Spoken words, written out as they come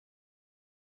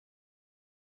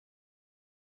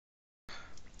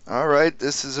All right,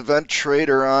 this is Event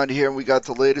Trader on here, and we got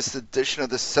the latest edition of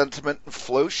the Sentiment and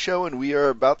Flow Show, and we are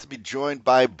about to be joined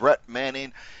by Brett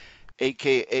Manning,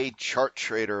 aka Chart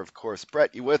Trader, of course.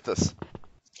 Brett, you with us?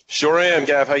 Sure am,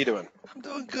 Gav. How you doing? I'm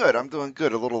doing good. I'm doing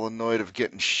good. A little annoyed of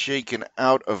getting shaken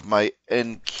out of my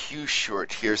NQ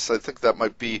short here, so I think that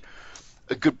might be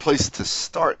a good place to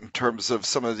start in terms of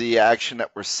some of the action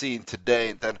that we're seeing today,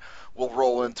 and then we'll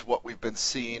roll into what we've been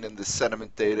seeing in the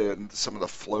sentiment data and some of the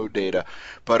flow data.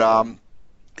 But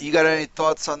you got any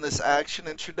thoughts on this action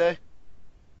intraday?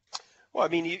 Well, I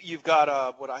mean, you've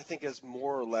got what I think is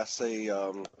more or less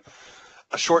a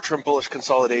short-term bullish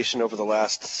consolidation over the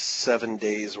last 7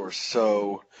 days or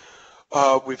so.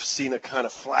 We've seen a kind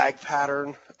of flag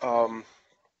pattern.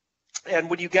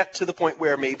 And when you get to the point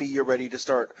where maybe you're ready to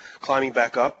start climbing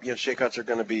back up, shakeouts are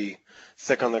going to be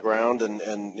thick on the ground,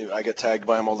 and I get tagged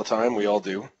by them all the time. We all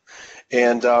do.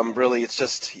 And really, it's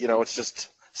just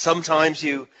sometimes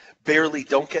you barely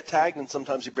don't get tagged, and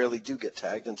sometimes you barely do get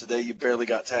tagged. And today you barely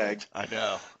got tagged. I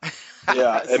know.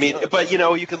 Yeah, I mean, but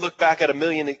you can look back at a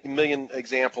million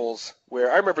examples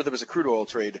where I remember there was a crude oil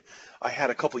trade I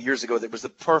had a couple years ago that was the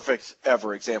perfect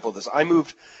ever example of this. I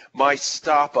moved my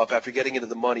stop up after getting into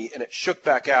the money, and it shook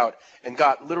back out and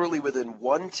got literally within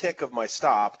one tick of my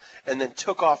stop, and then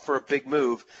took off for a big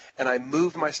move. And I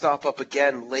moved my stop up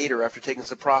again later after taking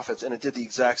some profits, and it did the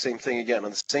exact same thing again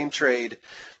on the same trade.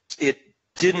 It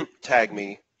didn't tag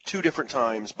me two different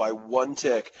times by one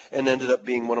tick and ended up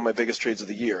being one of my biggest trades of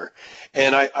the year.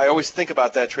 And I always think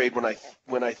about that trade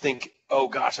when I think, oh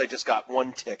gosh, I just got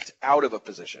one ticked out of a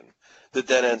position that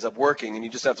then ends up working. And you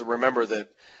just have to remember that,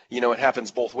 it happens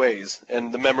both ways.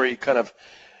 And the memory kind of,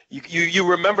 you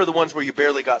remember the ones where you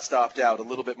barely got stopped out a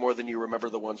little bit more than you remember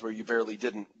the ones where you barely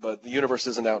didn't. But the universe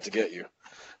isn't out to get you.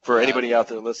 For anybody out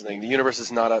there listening, the universe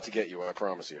is not out to get you, I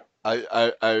promise you.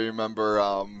 I remember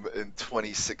in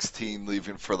 2016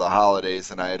 leaving for the holidays,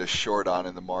 and I had a short on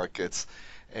in the markets,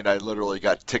 and I literally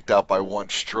got ticked out by one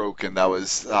stroke, and that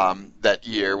was that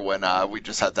year when we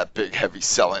just had that big heavy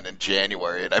selling in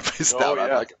January, and I missed Oh, out on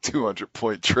yeah. like a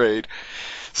 200-point trade.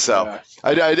 So Yeah.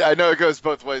 I know it goes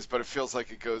both ways, but it feels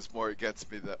like it goes more against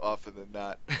me that often than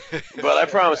not. But I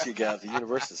promise you, Gav, the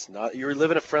universe is not. You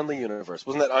live in a friendly universe.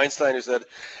 Wasn't that Einstein who said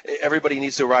everybody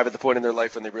needs to arrive at the point in their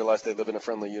life when they realize they live in a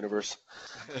friendly universe?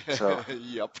 So,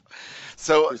 Yep.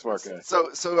 So, pretty smart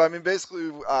guy. I mean,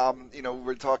 basically,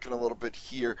 we're talking a little bit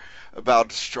here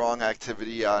about strong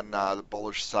activity on the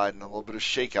bullish side and a little bit of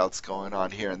shakeouts going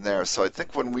on here and there. So I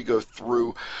think when we go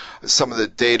through some of the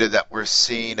data that we're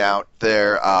seeing out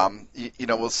there,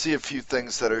 we'll see a few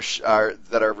things that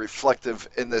are reflective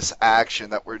in this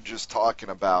action that we're just talking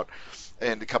about,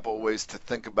 and a couple of ways to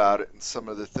think about it, and some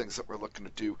of the things that we're looking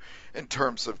to do in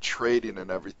terms of trading and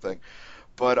everything.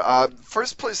 But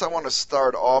first place I want to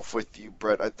start off with you,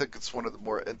 Brett, I think it's one of the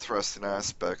more interesting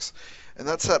aspects, and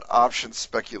that's that option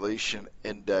speculation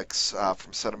index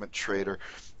from Sentiment Trader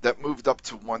that moved up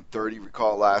to 130.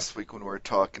 Recall last week when we were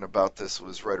talking about this, it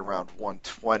was right around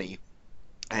 120.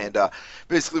 And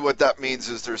basically what that means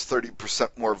is there's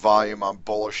 30% more volume on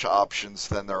bullish options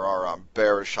than there are on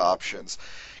bearish options.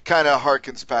 Kind of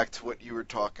harkens back to what you were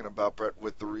talking about, Brett,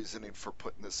 with the reasoning for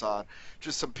putting this on.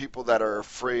 Just some people that are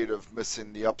afraid of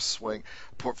missing the upswing,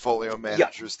 portfolio Yeah,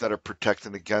 managers that are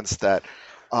protecting against that.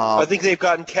 I Um, think they've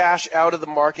gotten cash out of the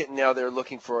market, and now they're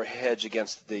looking for a hedge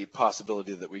against the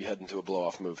possibility that we head into a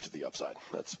blow-off move to the upside.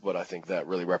 That's what I think that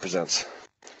really represents.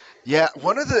 yeah,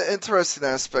 one of the interesting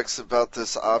aspects about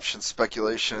this option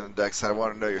speculation index, and I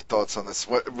want to know your thoughts on this.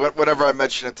 Whenever I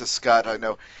mention it to Scott, I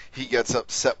know he gets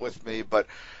upset with me, but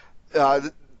uh,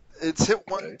 it's hit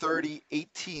Okay. 130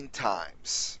 18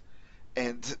 times.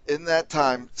 And in that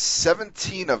time,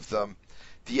 17 of them,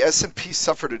 the S&P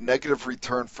suffered a negative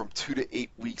return from 2 to 8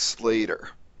 weeks later.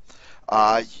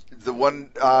 The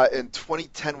one in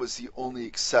 2010 was the only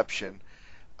exception,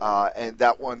 and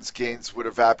that one's gains would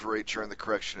evaporate during the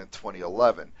correction in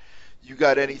 2011. You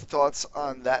got any thoughts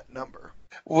on that number?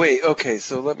 Wait, okay,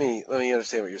 so let me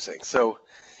understand what you're saying. So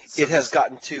So it has this,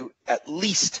 gotten to at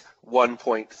least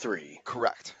 1.3.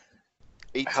 correct,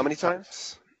 How 18 many times?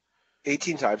 times.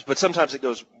 18 times, but sometimes it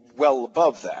goes well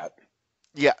above that.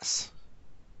 Yes.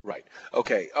 Right.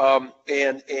 Okay.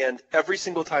 And every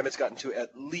single time it's gotten to at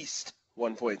least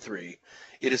 1.3,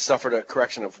 it has suffered a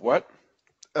correction of what?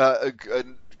 The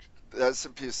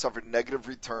S&P has suffered negative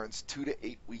returns 2 to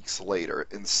 8 weeks later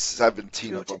in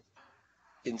 17 Two of to, them.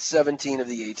 in 17 of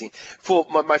the 18. Full.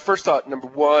 My first thought, number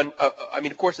one, I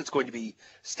mean, of course, it's going to be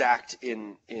stacked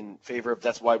in favor of.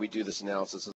 That's why we do this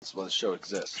analysis. That's why the show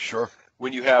exists. Sure.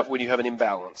 When you have an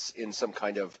imbalance in some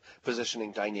kind of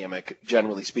positioning dynamic,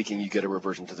 generally speaking, you get a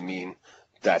reversion to the mean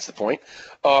That's the point.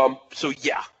 So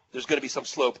yeah, there's going to be some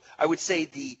slope. I would say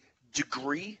the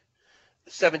degree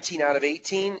 17 out of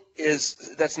 18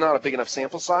 that's not a big enough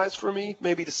sample size for me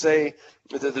maybe to say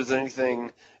that there's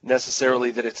anything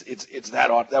necessarily that it's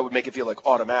that would make it feel like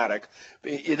automatic.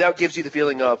 That gives you the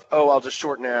feeling of, oh, I'll just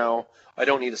short now. I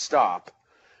don't need to stop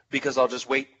because I'll just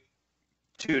wait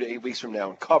 2 to 8 weeks from now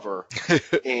and cover,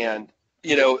 and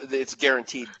it's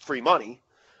guaranteed free money.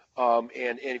 And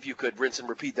if you could rinse and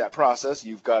repeat that process,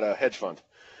 you've got a hedge fund.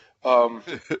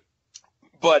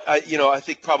 But I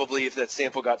think probably if that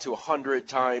sample got to 100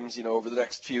 times, over the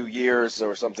next few years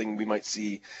or something, we might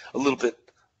see a little bit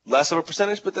less of a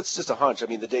percentage. But that's just a hunch. I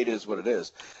mean, the data is what it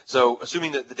is. So,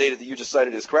 assuming that the data that you just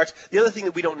cited is correct, the other thing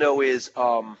that we don't know is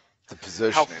the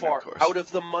positioning, how far out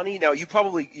of the money. Now,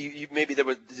 maybe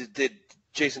did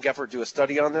Jason Geffert do a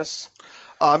study on this?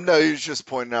 No, he was just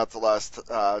pointing out the last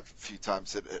few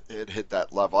times it hit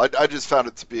that level. I just found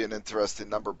it to be an interesting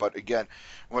number. But again,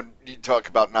 when you talk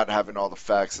about not having all the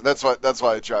facts, and that's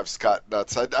why it drives Scott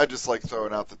nuts. I just like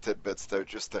throwing out the tidbits there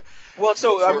just to. Well,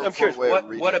 so I'm curious.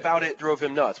 What about it drove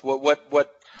him nuts? What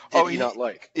did he not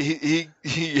like? He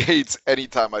hates any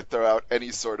time I throw out any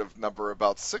sort of number.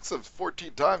 About 6 of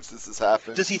 14 times this has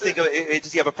happened. Does he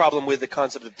does he have a problem with the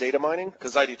concept of data mining?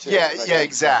 Because I do too. Yeah,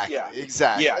 exactly.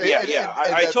 Exactly. Yeah.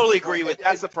 I totally agree with.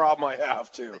 That's the problem I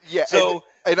have too. Yeah. So.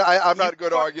 And I'm not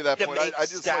going to argue that point. I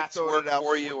just like throwing it out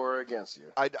for you or against you.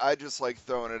 I just like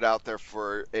throwing it out there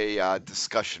for a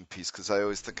discussion piece because I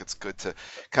always think it's good to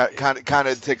kind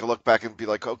of take a look back and be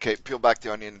like, okay, peel back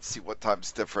the onion and see what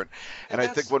time's different. And I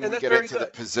think when we get into the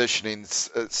positioning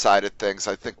side of things,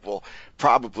 I think we'll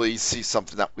probably see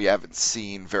something that we haven't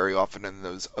seen very often in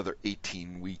those other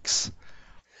 18 weeks.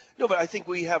 No, but I think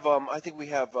we have. I think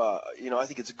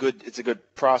it's a good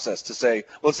process to say,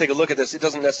 well, let's take a look at this. It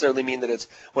doesn't necessarily mean that it's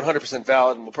 100%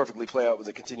 valid and will perfectly play out with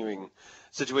a continuing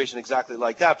situation exactly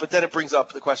like that. But then it brings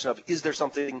up the question of, is there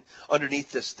something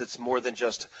underneath this that's more than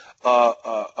just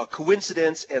a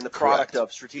coincidence and the product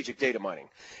of strategic data mining?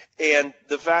 And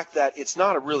the fact that it's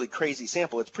not a really crazy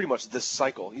sample, it's pretty much this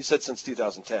cycle. You said since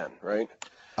 2010, right?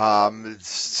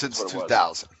 Since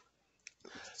 2000.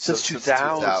 Since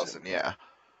 2000, yeah.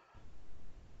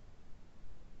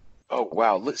 Oh,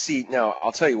 wow. Let's see. Now,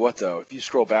 I'll tell you what, though. If you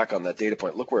scroll back on that data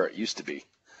point, look where it used to be.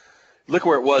 Look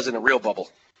where it was in a real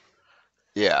bubble.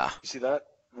 Yeah. You see that?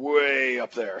 Way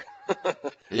up there.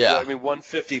 Yeah. I mean,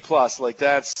 150 plus. Like,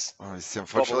 that's...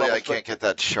 Unfortunately, I can't get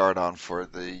that chart on for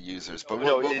the users, but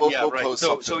we'll post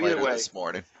something later this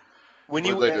morning.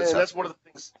 That's one of the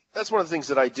things. That's one of the things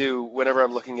that I do whenever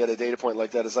I'm looking at a data point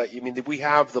like that. Is we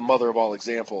have the mother of all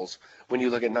examples. When you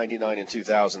look at 99 and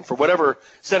 2000, for whatever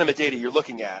sentiment data you're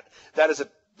looking at, that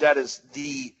is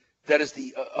the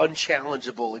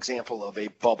unchallengeable example of a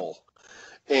bubble,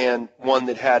 and one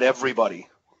that had everybody,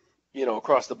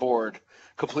 across the board,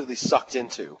 completely sucked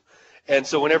into. And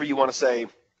so whenever you want to say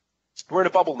we're in a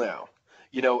bubble now,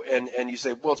 and you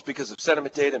say, well, it's because of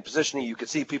sentiment data and positioning. You can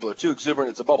see people are too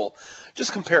exuberant. It's a bubble.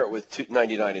 Just compare it with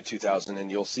 99 and 2000, and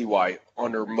you'll see why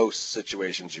under most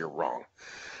situations you're wrong.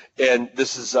 And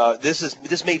this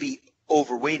may be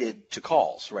overweighted to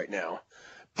calls right now,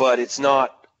 but it's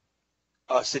not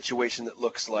a situation that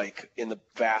looks like, in the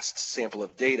vast sample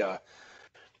of data,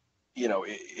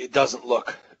 it doesn't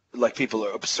look like people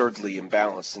are absurdly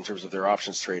imbalanced in terms of their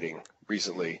options trading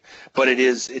recently, but it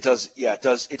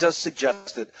does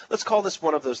suggest that, let's call this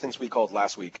one of those things we called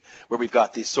last week, where we've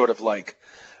got these sort of like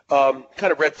kind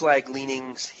of red flag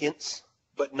leanings, hints,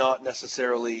 but not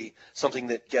necessarily something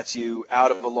that gets you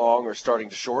out of a long or starting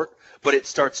to short. But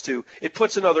it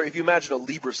puts another, if you imagine a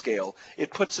Libra scale,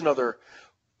 it puts another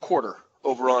quarter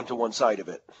over onto one side of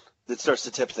it that starts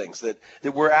to tip things, that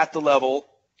we're at the level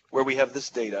where we have this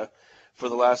data for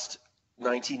the last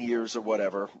 19 years or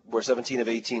whatever, where 17 of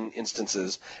 18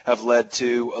 instances have led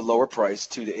to a lower price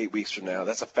 2 to 8 weeks from now.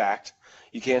 That's a fact.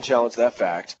 You can't challenge that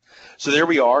fact. So there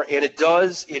we are, and it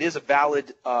is a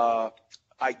valid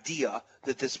idea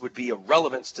that this would be a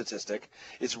relevant statistic.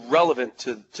 It's relevant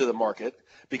to the market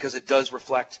because it does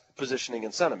reflect positioning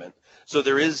and sentiment. So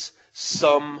there is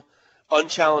some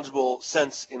unchallengeable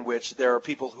sense in which there are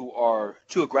people who are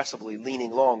too aggressively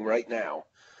leaning long right now.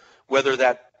 Whether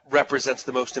that represents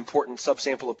the most important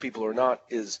subsample of people or not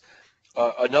is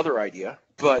another idea,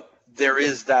 but there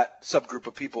is that subgroup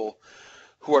of people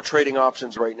who are trading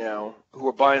options right now, who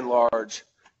are by and large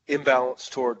imbalanced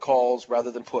toward calls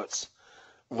rather than puts.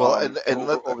 Well,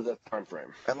 over that time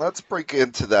frame. And let's break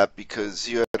into that, because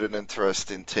you had an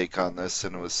interesting take on this,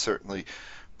 and it was certainly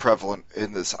prevalent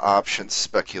in this options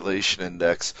speculation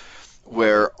index,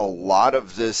 where a lot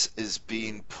of this is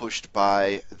being pushed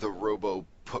by the ROBO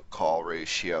put call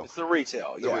ratio, It's the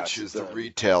retail, which yes. is the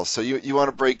retail. So you want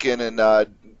to break in and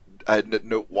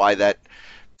note why that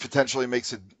potentially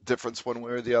makes a difference one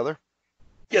way or the other?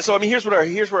 Yeah, so I mean, here's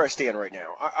where I stand right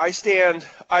now. I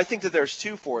think that there's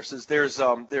two forces. There's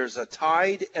a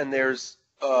tide and there's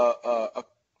a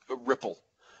ripple,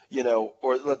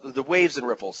 or the waves and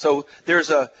ripples. So there's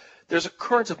a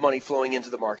current of money flowing into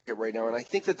the market right now, and I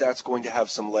think that that's going to have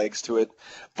some legs to it,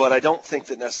 but I don't think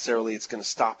that necessarily it's going to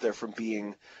stop there from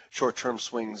being short-term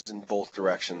swings in both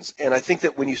directions. And I think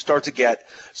that when you start to get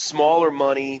smaller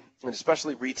money, and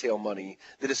especially retail money,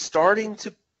 that is starting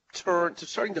to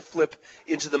flip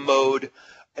into the mode,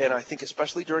 and I think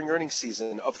especially during earnings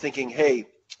season, of thinking, hey,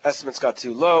 estimates got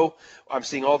too low. I'm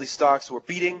seeing all these stocks who are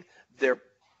beating. They're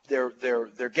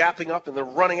gapping up and they're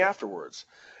running afterwards.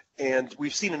 And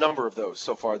we've seen a number of those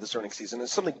so far this earnings season.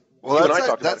 It's something you and I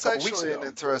talked about a couple weeks ago. That's actually an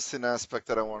interesting aspect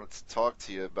that I wanted to talk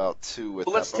to you about too. With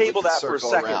Well, let's that, table that for a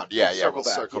second. Around. We'll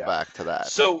circle back to that.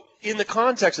 So, in the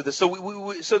context of this,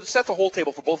 so so to set the whole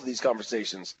table for both of these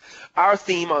conversations, our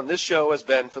theme on this show has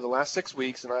been for the last 6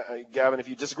 weeks, and Gavin, if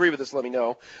you disagree with this, let me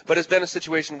know. But it's been a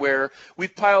situation where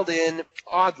we've piled in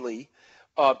oddly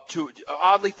for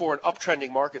an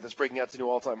uptrending market that's breaking out to new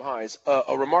all-time highs,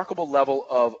 a remarkable level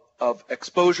of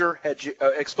exposure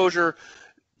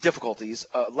difficulties,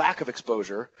 lack of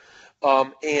exposure,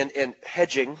 and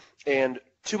hedging, and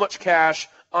too much cash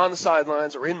on the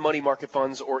sidelines or in money market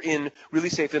funds or in really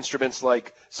safe instruments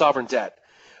like sovereign debt,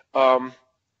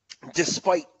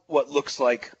 despite what looks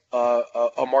like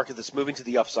a market that's moving to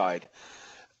the upside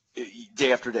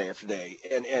day after day after day.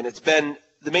 And it's been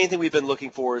the main thing we've been looking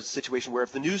for is a situation where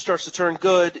if the news starts to turn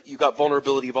good, you got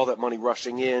vulnerability of all that money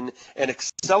rushing in and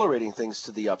accelerating things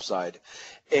to the upside.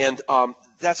 And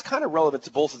that's kind of relevant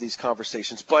to both of these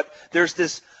conversations. But there's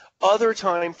this other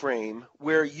time frame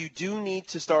where you do need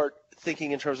to start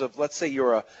thinking in terms of, let's say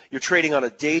you're trading on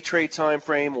a day trade time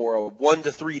frame or a 1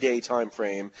 to 3 day time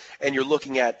frame, and you're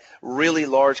looking at really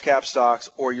large cap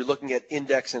stocks, or you're looking at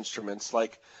index instruments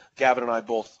like Gavin and I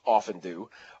both often do.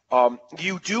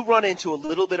 You do run into a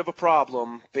little bit of a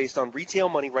problem based on retail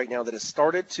money right now that has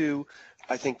started to,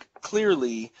 I think,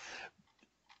 clearly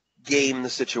game the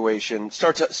situation,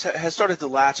 has started to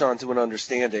latch on to an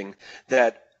understanding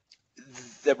that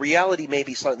the reality may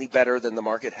be slightly better than the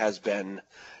market has been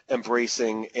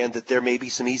embracing, and that there may be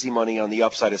some easy money on the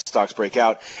upside as stocks break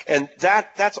out. And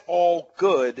that's all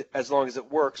good as long as it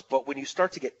works. But when you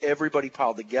start to get everybody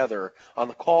piled together on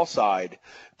the call side,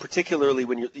 particularly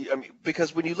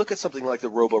because when you look at something like the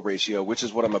ROBO ratio, which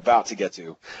is what I'm about to get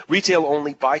to, retail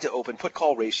only, buy to open, put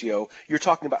call ratio, you're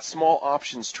talking about small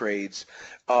options trades.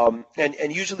 And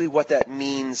usually what that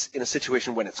means in a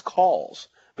situation when it's calls,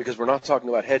 because we're not talking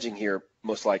about hedging here,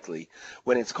 most likely.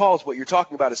 When it's calls, what you're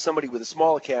talking about is somebody with a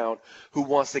small account who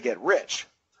wants to get rich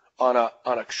on a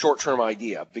short-term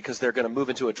idea, because they're going to move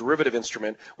into a derivative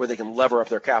instrument where they can lever up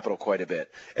their capital quite a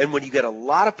bit. And when you get a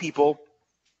lot of people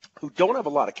who don't have a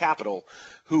lot of capital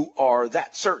who are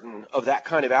that certain of that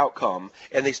kind of outcome,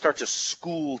 and they start to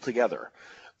school together,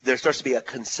 there starts to be a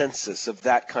consensus of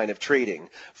that kind of trading.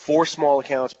 For small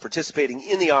accounts participating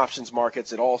in the options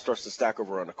markets, it all starts to stack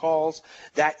over onto calls.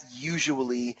 That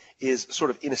usually is sort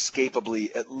of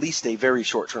inescapably at least a very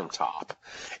short-term top.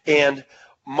 And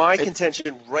my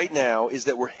contention right now is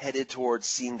that we're headed towards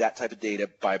seeing that type of data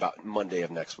by about Monday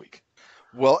of next week.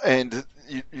 Well, and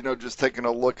just taking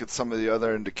a look at some of the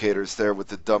other indicators there with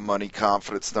the dumb money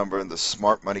confidence number and the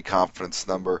smart money confidence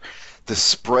number, the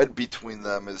spread between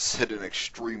them has hit an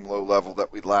extreme low level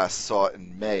that we last saw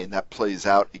in May, and that plays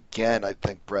out again, I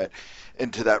think, Brett,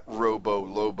 into that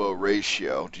ROBO-LOBO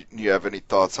ratio. Do you have any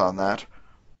thoughts on that?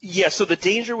 Yeah, so the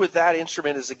danger with that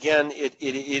instrument is, again, it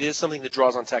is something that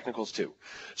draws on technicals too.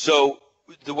 So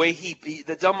the way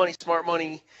the dumb money, smart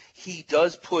money, he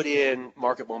does put in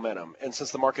market momentum. And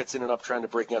since the market's in an uptrend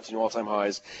of breaking out to new all-time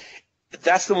highs,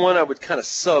 that's the one I would kind of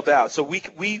sub out. So we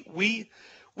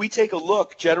take a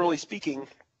look, generally speaking,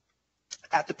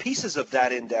 at the pieces of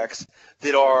that index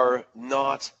that are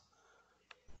not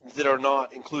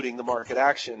including the market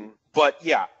action. But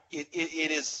yeah,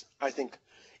 it is, I think,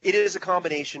 it is a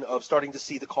combination of starting to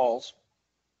see the calls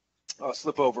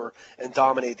slip over and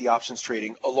dominate the options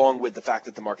trading, along with the fact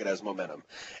that the market has momentum.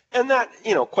 And that,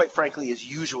 quite frankly, is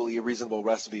usually a reasonable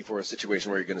recipe for a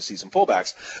situation where you're going to see some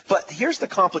pullbacks. But here's the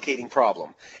complicating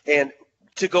problem. And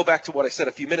to go back to what I said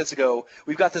a few minutes ago,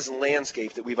 we've got this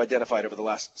landscape that we've identified over the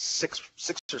last six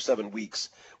or 7 weeks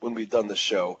when we've done this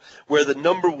show, where the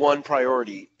number one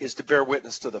priority is to bear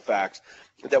witness to the fact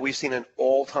that we've seen an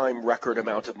all-time record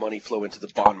amount of money flow into the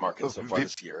bond market so far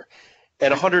this year,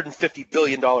 and $150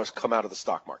 billion come out of the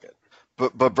stock market.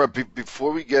 But Brett,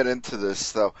 before we get into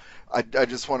this, though, I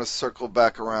just want to circle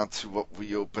back around to what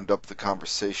we opened up the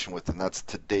conversation with, and that's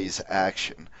today's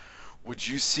action. Would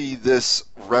you see this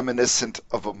reminiscent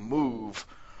of a move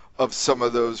of some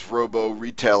of those robo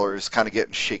retailers kind of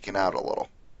getting shaken out a little?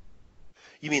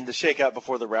 You mean the shakeout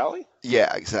before the rally?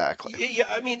 Yeah, exactly. Yeah,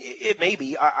 I mean, it may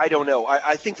be. I don't know.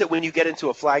 I think that when you get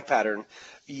into a flag pattern,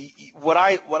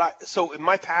 so in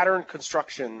my pattern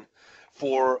construction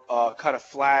for kind of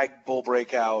flag bull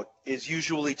breakout is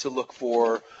usually to look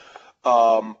for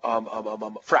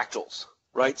fractals,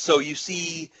 right? So you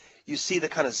see the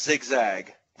kind of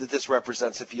zigzag that this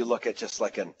represents if you look at just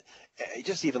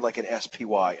even like an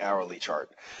SPY hourly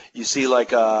chart. You see like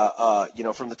from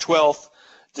the 12th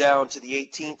down to the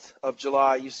 18th of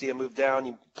July, you see a move down,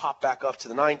 you pop back up to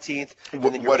the 19th, and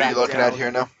then you're What are back you looking down. at here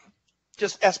now?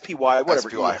 Just SPY, whatever.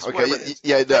 SPY. ES, Okay. whatever it is.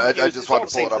 Yeah, no, 10 I Qs, just it's all want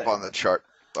the to pull same it up thing. on the chart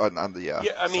on the Yeah,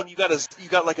 I mean, site. you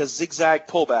got like a zigzag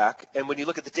pullback, and when you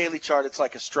look at the daily chart, it's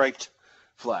like a striped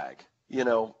flag.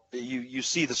 You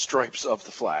see the stripes of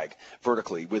the flag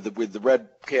vertically with the red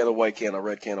candle, white candle,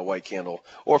 red candle, white candle,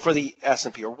 or for the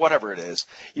S&P or whatever it is.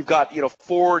 You've got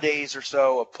 4 days or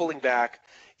so of pulling back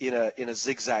in a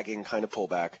zigzagging kind of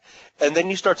pullback, and then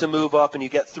you start to move up, and you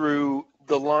get through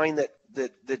the line that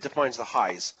defines the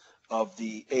highs of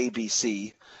the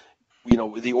ABC.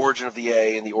 The origin of the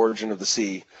A and the origin of the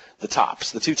C, the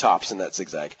two tops in that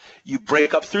zigzag. You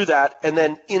break up through that, and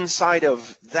then inside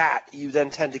of that, you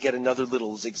then tend to get another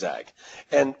little zigzag.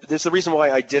 And there's the reason why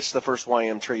I ditched the first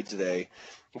YM trade today,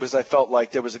 because I felt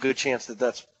like there was a good chance that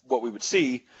that's what we would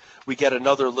see. We get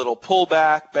another little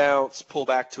pullback, bounce, pull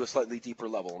back to a slightly deeper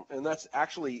level. And that's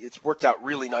actually, it's worked out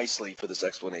really nicely for this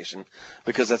explanation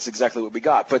because that's exactly what we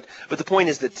got. But the point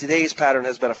is that today's pattern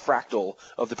has been a fractal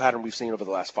of the pattern we've seen over the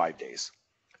last 5 days.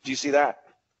 Do you see that?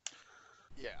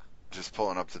 Yeah. Just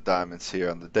pulling up the diamonds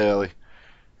here on the daily.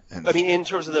 And I mean, in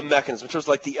terms of the mechanism, in terms of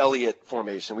like the Elliott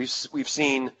formation, we've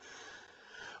seen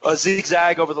a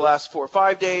zigzag over the last 4 or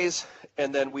 5 days,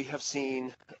 and then we have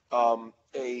seen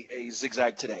a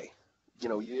zigzag today.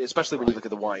 Especially when you look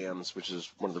at the YMs, which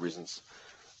is one of the reasons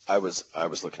I was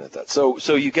looking at that.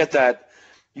 So you get that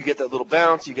little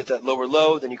bounce, you get that lower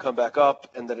low, then you come back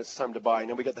up, and then it's time to buy.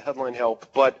 Now we get the headline help,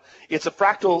 but it's a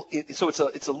fractal. So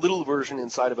it's a little version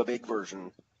inside of a big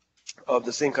version of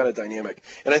the same kind of dynamic.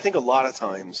 And I think a lot of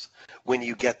times when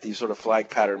you get these sort of flag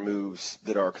pattern moves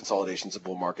that are consolidations of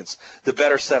bull markets, the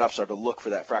better setups are to look for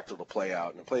that fractal to play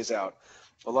out, and it plays out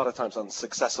a lot of times on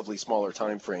successively smaller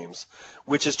time frames,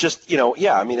 which is just,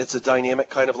 it's a dynamic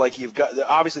kind of like you've got,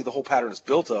 obviously the whole pattern is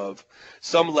built of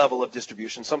some level of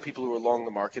distribution, some people who are long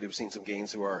the market who've seen some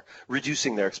gains who are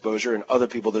reducing their exposure, and other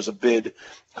people there's a bid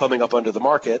coming up under the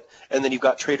market, and then you've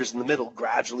got traders in the middle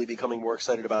gradually becoming more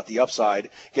excited about the upside,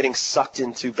 getting sucked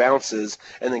into bounces,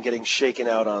 and then getting shaken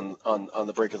out on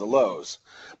the break of the lows.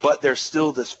 But there's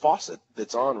still this faucet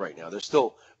that's on right now. There's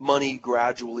still money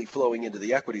gradually flowing into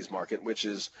the equities market, which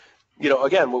is,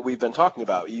 again, what we've been talking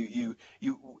about. And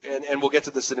we'll get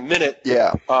to this in a minute.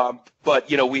 yeah. But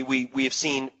we have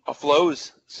seen a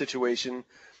flows situation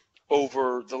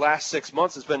over the last 6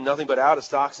 months. It's been nothing but out of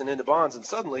stocks and into bonds, and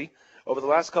suddenly over the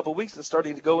last couple of weeks, it's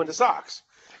starting to go into stocks.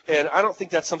 And I don't think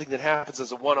that's something that happens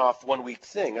as a one-off, one-week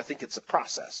thing. I think it's a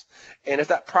process. And if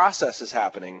that process is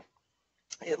happening,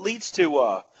 it leads to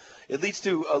a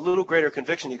little greater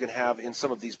conviction you can have in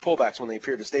some of these pullbacks when they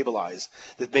appear to stabilize,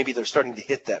 that maybe they're starting to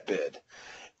hit that bid.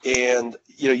 And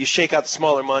you shake out the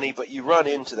smaller money, but you run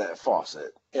into that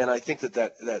faucet. And I think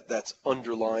that's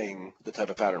underlying the type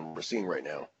of pattern we're seeing right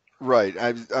now. Right.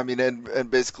 I mean,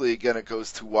 and basically, again, it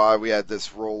goes to why we had this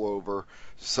rollover,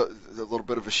 so a little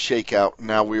bit of a shakeout.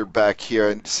 Now we're back here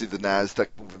and see the Nasdaq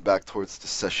moving back towards the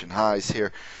session highs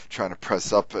here, trying to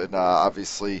press up, and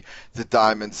obviously the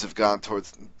diamonds have gone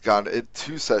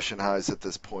to session highs at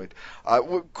this point.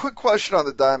 Quick question on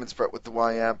the diamonds, Brett, with the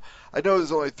YM. I know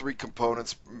there's only 3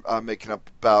 components making up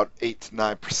about 8 to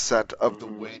 9% of the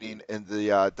weighting in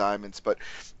the diamonds, but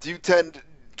do you tend,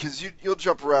 because you'll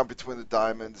jump around between the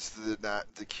diamonds,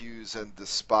 the Qs, and the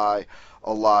SPY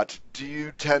a lot. Do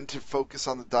you tend to focus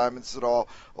on the diamonds at all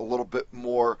a little bit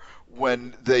more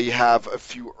when they have a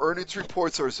few earnings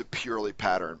reports, or is it purely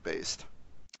pattern based?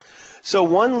 So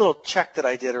one little check that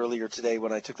I did earlier today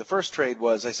when I took the first trade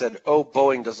was I said,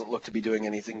 Boeing doesn't look to be doing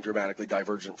anything dramatically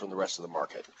divergent from the rest of the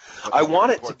market. I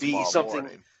want it to be something.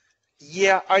 Morning.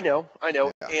 Yeah, I know. Yeah.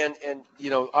 And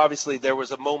obviously there was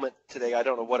a moment today, I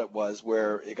don't know what it was,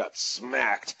 where it got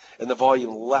smacked and the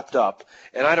volume leapt up.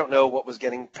 And I don't know what was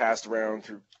getting passed around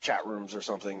through chat rooms or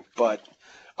something, but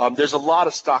There's a lot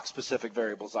of stock-specific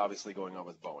variables obviously going on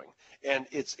with Boeing, and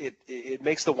it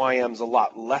makes the YMs a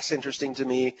lot less interesting to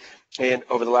me. And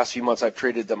over the last few months, I've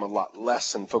traded them a lot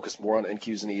less and focused more on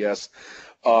NQs and ES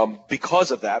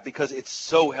because of that, because it's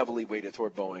so heavily weighted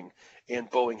toward Boeing, and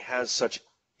Boeing has such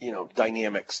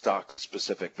dynamic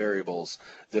stock-specific variables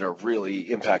that are really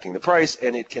impacting the price,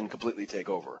 and it can completely take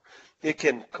over. It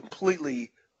can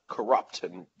completely corrupt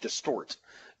and distort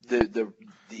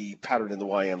the pattern in the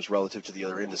YMs relative to the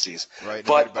other indices. Right.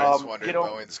 But Everybody's wondering,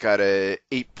 Boeing's got a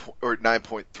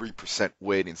 9.3%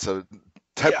 weighting, so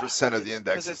 10% of the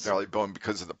index is nearly Boeing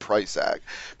because of the price act,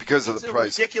 because of the price.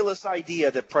 It's a ridiculous idea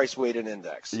that price weight an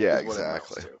index. Yeah, is what it amounts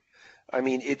exactly. to. I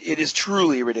mean, it is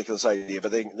truly a ridiculous idea,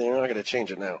 but they're not going to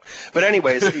change it now. But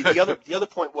anyways, the other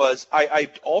point was I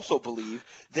also believe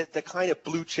that the kind of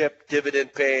blue chip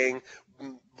dividend paying,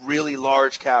 really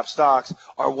large cap stocks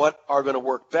are what are going to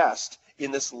work best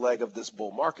in this leg of this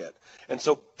bull market. And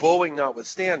so Boeing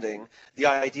notwithstanding, the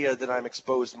idea that I'm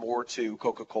exposed more to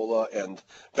Coca-Cola and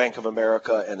Bank of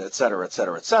America and et cetera, et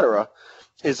cetera, et cetera,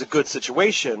 is a good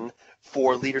situation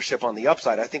for leadership on the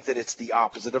upside. I think that it's the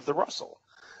opposite of the Russell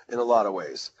in a lot of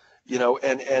ways,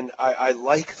 and I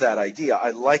like that idea. I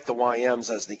like the YMs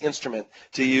as the instrument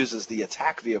to use as the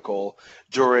attack vehicle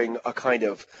during a kind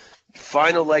of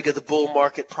final leg of the bull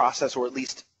market process, or at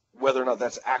least whether or not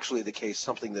that's actually the case,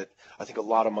 something that I think a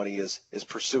lot of money is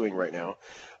pursuing right now.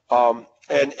 And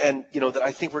that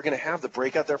I think we're going to have the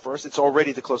breakout there first. It's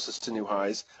already the closest to new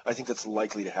highs. I think that's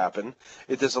likely to happen.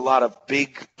 There's a lot of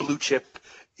big blue chip,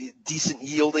 decent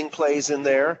yielding plays in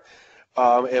there.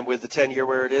 And with the 10-year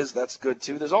where it is, that's good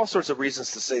too. There's all sorts of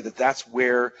reasons to say that that's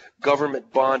where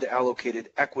government bond allocated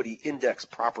equity index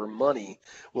proper money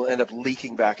will end up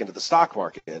leaking back into the stock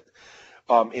market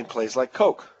in plays like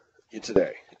Coke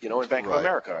today, and Bank of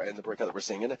America and the breakout that we're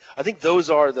seeing. And I think those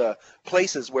are the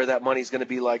places where that money is going to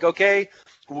be like, okay,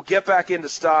 we'll get back into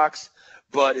stocks,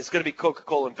 but it's going to be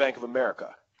Coca-Cola and Bank of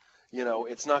America.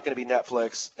 It's not going to be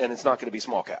Netflix, and it's not going to be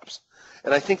small caps.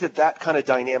 And I think that kind of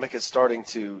dynamic is starting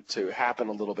to happen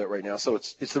a little bit right now. So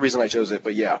it's the reason I chose it.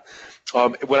 But yeah,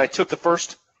 when I took the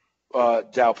first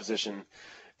Dow position,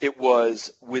 it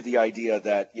was with the idea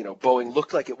that Boeing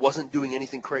looked like it wasn't doing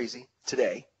anything crazy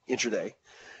today, intraday.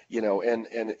 And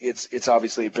it's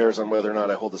obviously it bears on whether or not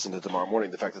I hold this into tomorrow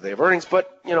morning, the fact that they have earnings.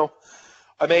 But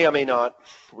I may not.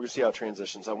 We're gonna see how it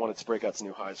transitions. I wanted to break out some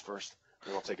new highs first,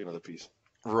 and I'll take another piece.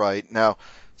 Right. Now,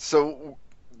 so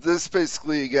this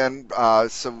basically, again,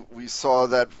 so we saw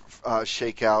that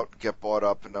shakeout get bought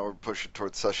up, and now we're pushing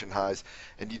towards session highs.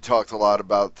 And you talked a lot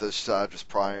about this just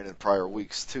prior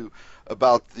weeks, too,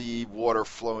 about the water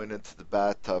flowing into the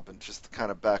bathtub. And just to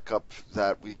kind of back up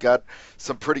that, we got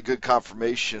some pretty good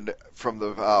confirmation from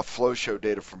the flow show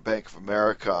data from Bank of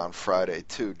America on Friday,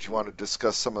 too. Do you want to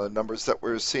discuss some of the numbers that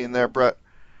we're seeing there, Brett?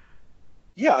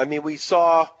 Yeah, I mean, we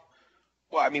saw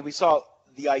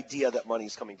the idea that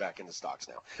money's coming back into stocks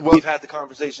now. Well, we've had the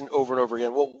conversation over and over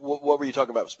again. What were you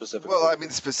talking about specifically? Well, I mean,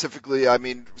 specifically,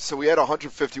 so we had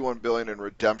 151 billion in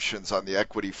redemptions on the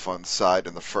equity fund side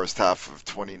in the first half of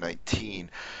 2019,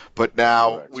 but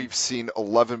now Correct. We've seen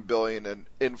 11 billion in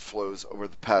inflows over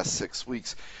the past 6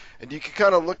 weeks, and you can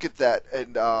kind of look at that,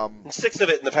 and 6 of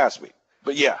it in the past week.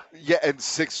 But yeah, and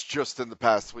 6 just in the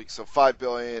past week, so 5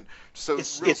 billion. So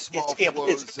it's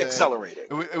accelerating.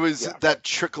 It was that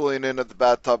trickling in at the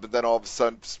bathtub, and then all of a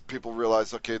sudden people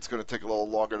realize, okay, it's going to take a little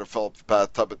longer to fill up the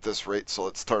bathtub at this rate, so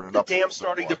let's turn it up. The dam's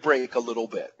starting to break a little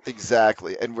bit.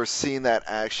 Exactly, and we're seeing that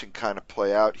action kind of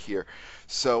play out here.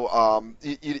 So,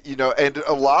 and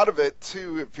a lot of it,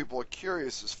 too, if people are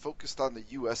curious, is focused on the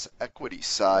U.S. equity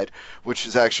side, which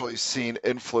has actually seen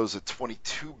inflows of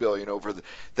 22 billion over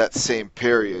that same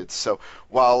period. So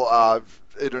while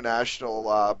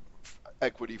international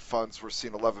equity funds were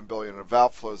seeing 11 billion of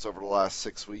outflows over the last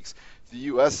 6 weeks, the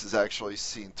U.S. is actually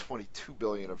seeing 22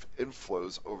 billion of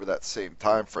inflows over that same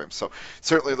time frame. So it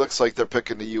certainly looks like they're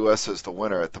picking the U.S. as the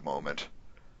winner at the moment.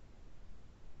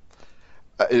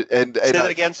 Say that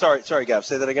again. Sorry, Gav.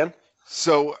 Say that again.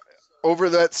 So over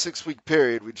that 6 week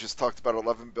period, we just talked about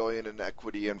 11 billion in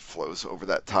equity inflows over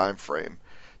that time frame.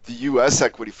 The U.S.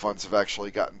 equity funds have actually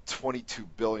gotten 22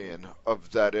 billion of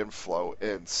that inflow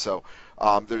in. So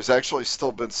there's actually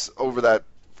still been over that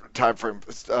time frame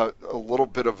a little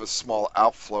bit of a small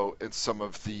outflow in some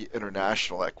of the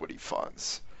international equity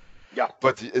funds. Yeah.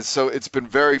 But so it's been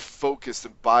very focused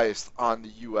and biased on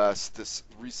the U.S., this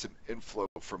recent inflow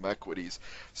from equities.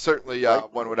 Certainly,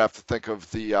 one would have to think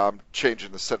of the change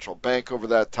in the central bank over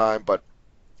that time. But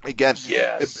again,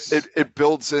 yes, it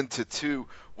builds into, too,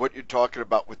 what you're talking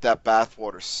about with that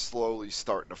bathwater slowly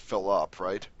starting to fill up,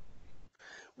 right?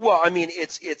 Well, I mean,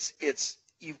 it's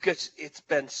it's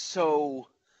been so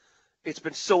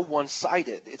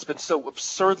one-sided. It's been so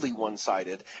absurdly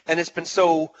one-sided, and it's been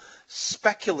so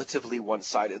speculatively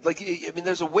one-sided. Like, I mean,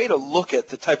 there's a way to look at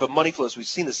the type of money flows we've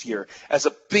seen this year as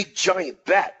a big giant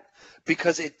bet,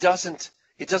 because it doesn't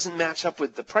match up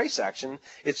with the price action.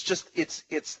 It's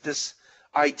this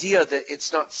idea that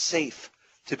it's not safe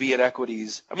to be in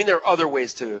equities. I mean, there are other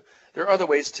ways to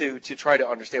try to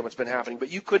understand what's been happening,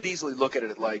 but you could easily look at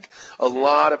it like a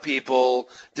lot of people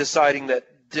deciding that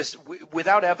just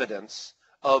without evidence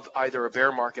of either a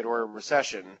bear market or a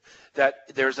recession,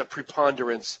 that there's a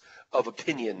preponderance of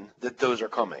opinion that those are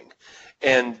coming,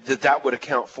 and that would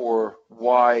account for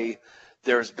why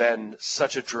there's been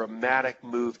such a dramatic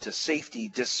move to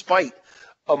safety despite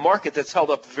a market that's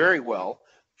held up very well,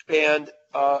 and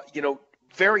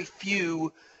very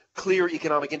few clear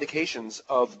economic indications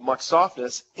of much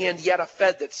softness, and yet a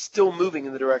Fed that's still moving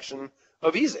in the direction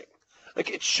of easing. Like,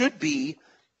 it should be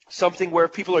something where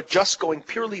people are just going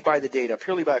purely by the data,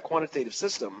 purely by a quantitative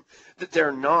system, that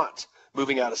they're not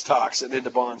moving out of stocks and into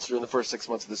bonds during the first 6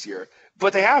 months of this year.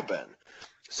 But they have been.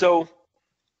 So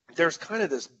there's kind of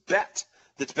this bet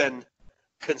that's been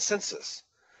consensus.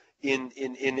 And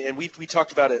we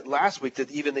talked about it last week,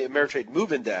 that even the Ameritrade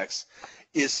Move Index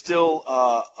is still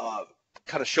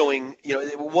kind of showing,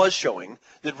 it was showing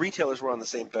that retailers were on the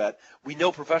same bet. We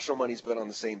know professional money's been on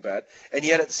the same bet. And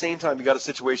yet at the same time, you got a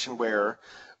situation where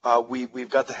we've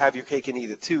got the have your cake and eat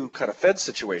it too kind of Fed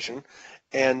situation,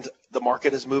 and the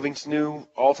market is moving to new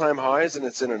all-time highs, and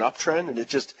it's in an uptrend, and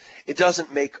it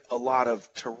doesn't make a lot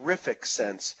of terrific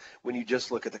sense when you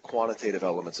just look at the quantitative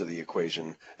elements of the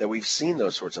equation that we've seen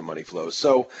those sorts of money flows.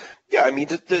 So, yeah, I mean,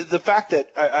 the fact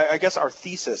that I guess our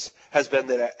thesis has been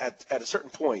that at a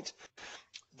certain point,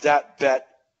 that bet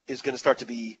is going to start to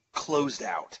be closed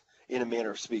out in a manner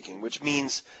of speaking, which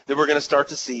means that we're going to start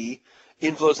to see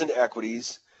inflows into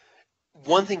equities.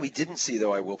 One thing we didn't see,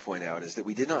 though, I will point out, is that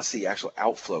we did not see actual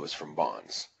outflows from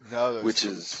bonds. No, which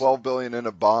is $12 billion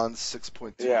into bonds,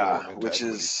 $6.2 billion into which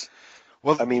equities. is,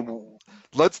 Well, I mean,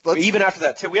 let's even after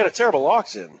that, we had a terrible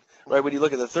auction, right? When you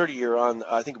look at the 30-year on,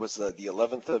 I think it was the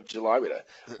 11th of July, we had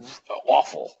an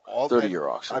awful 30-year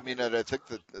auction. I mean, and I think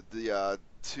that the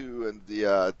 2 and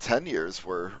the 10 years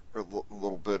were a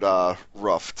little bit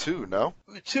rough too. No.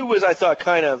 2 was, I thought,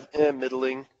 kind of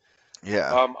middling.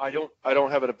 Yeah. I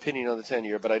don't have an opinion on the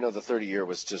 10-year, but I know the 30-year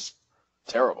was just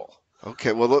terrible.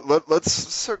 Okay, well, let's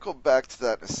circle back to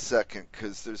that in a second,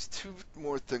 because there's 2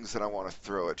 more things that I want to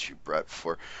throw at you, Brett,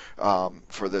 for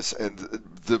this. And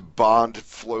the bond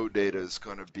flow data is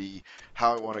going to be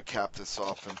how I want to cap this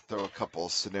off and throw a couple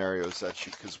of scenarios at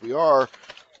you, because we are,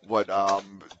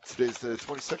 today's the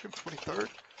 22nd,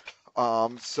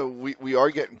 23rd? So we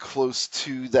are getting close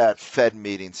to that Fed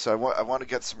meeting, so I want to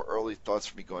get some early thoughts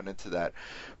from you going into that.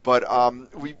 But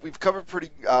we've covered pretty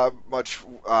much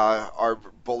our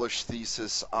bullish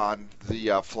thesis on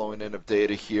the flowing in of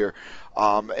data here,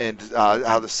 and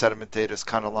how the sentiment data is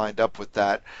kind of lined up with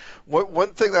that. One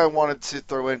thing that I wanted to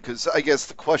throw in, because I guess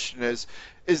the question is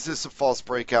this a false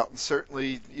breakout? And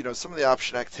certainly, some of the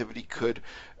option activity could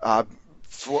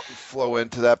flow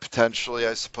into that potentially,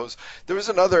 I suppose. There was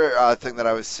another thing that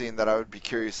I was seeing that I would be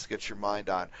curious to get your mind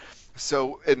on.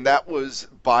 So, and that was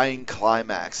buying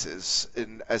climaxes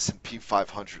in S&P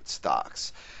 500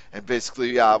 stocks. And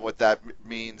basically what that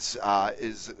means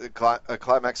is a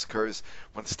climax occurs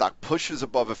when the stock pushes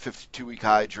above a 52-week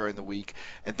high during the week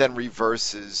and then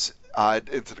reverses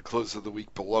into the close of the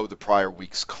week below the prior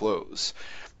week's close.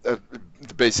 The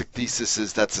basic thesis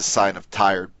is that's a sign of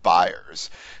tired buyers.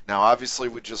 Now, obviously,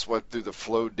 we just went through the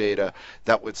flow data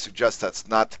that would suggest that's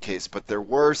not the case, but there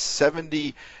were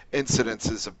 70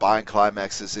 incidences of buying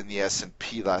climaxes in the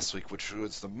S&P last week, which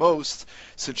was the most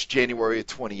since January of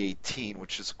 2018,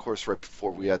 which is, of course, right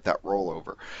before we had that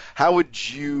rollover. How would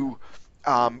you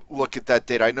look at that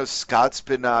data? I know Scott's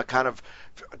been kind of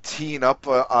teeing up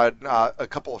on a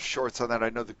couple of shorts on that. I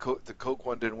know the Coke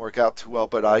one didn't work out too well,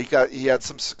 but he had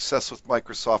some success with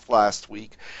Microsoft last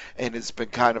week and has been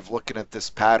kind of looking at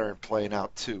this pattern playing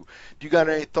out too. Do you got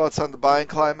any thoughts on the buying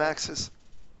climaxes?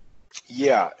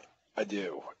 Yeah, I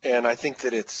do. And I think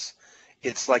that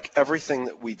it's like everything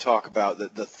that we talk about,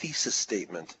 the thesis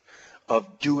statement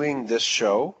of doing this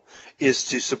show is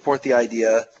to support the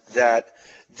idea that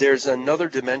there's another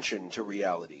dimension to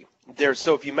reality.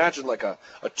 So if you imagine like a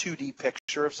 2D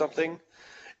picture of something,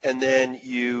 and then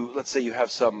let's say you have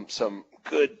some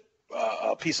good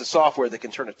piece of software that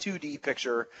can turn a 2D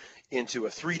picture into a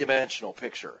 3-dimensional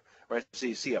picture, right? So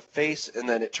you see a face, and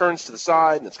then it turns to the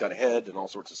side, and it's got a head and all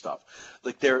sorts of stuff.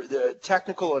 Like the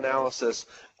technical analysis,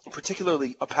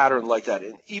 particularly a pattern like that,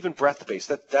 and even breadth-based,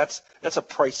 that's a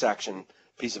price action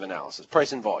piece of analysis,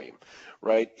 price and volume,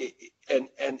 right?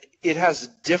 And it has a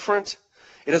different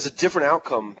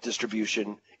outcome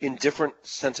distribution in different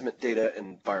sentiment data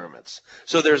environments.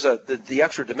 So there's the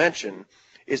extra dimension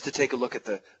is to take a look at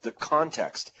the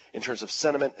context in terms of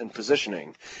sentiment and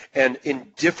positioning. And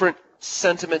in different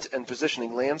sentiment and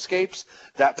positioning landscapes,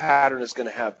 that pattern is going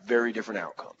to have very different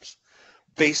outcomes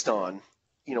based on,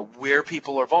 where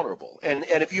people are vulnerable. And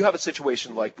if you have a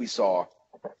situation like we saw,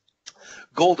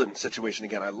 golden situation,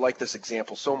 again, I like this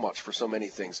example so much for so many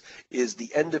things, is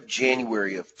the end of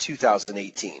January of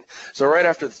 2018. So right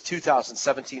after the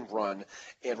 2017 run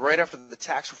and right after the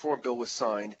tax reform bill was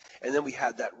signed, and then we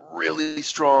had that really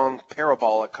strong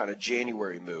parabolic kind of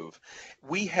January move,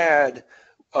 we had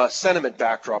a sentiment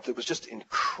backdrop that was just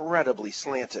incredibly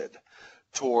slanted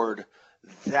toward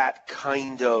that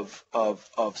kind of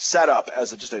setup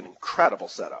as just an incredible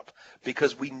setup,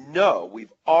 because we know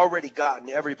we've already gotten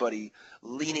everybody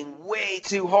leaning way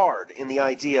too hard in the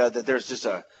idea that there's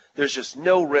just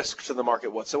no risk to the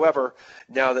market whatsoever.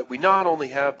 Now that we not only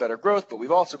have better growth, but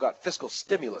we've also got fiscal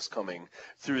stimulus coming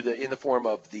through in the form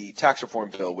of the tax reform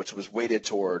bill, which was weighted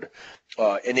toward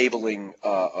enabling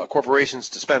corporations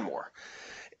to spend more.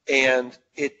 And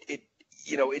it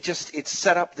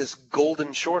set up this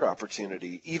golden short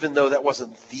opportunity, even though that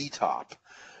wasn't the top.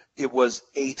 It was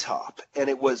a top, and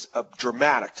it was a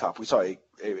dramatic top. We saw a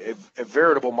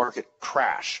veritable market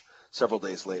crash several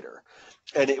days later.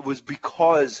 And it was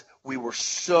because we were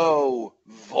so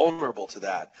vulnerable to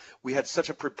that. We had such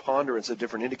a preponderance of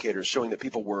different indicators showing that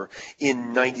people were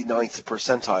in 99th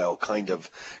percentile kind of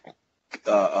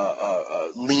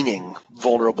leaning,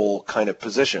 vulnerable kind of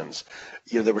positions.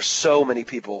 There were so many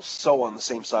people so on the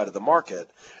same side of the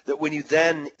market that when you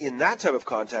then, in that type of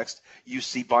context, you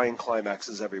see buying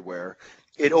climaxes everywhere,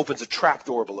 it opens a trap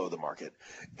door below the market.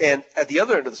 And at the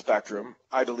other end of the spectrum,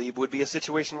 I believe, would be a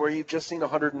situation where you've just seen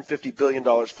 $150 billion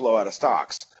flow out of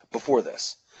stocks before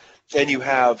this. And you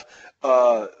have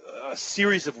a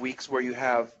series of weeks where you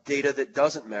have data that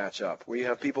doesn't match up, where you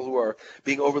have people who are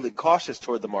being overly cautious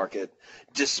toward the market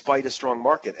despite a strong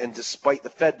market and despite the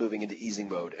Fed moving into easing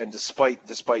mode and despite.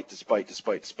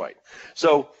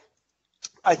 So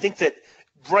I think that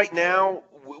right now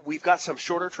we've got some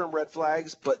shorter term red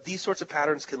flags, but these sorts of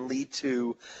patterns can lead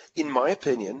to, in my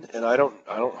opinion, and I don't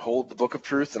hold the book of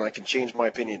truth, and I can change my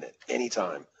opinion at any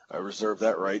time. I reserve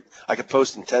that right. I could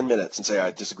post in 10 minutes and say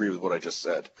I disagree with what I just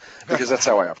said, because that's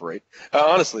how I operate.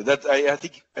 Honestly, I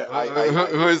think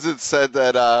who is it said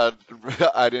that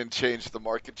I didn't change, the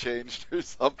market changed or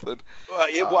something?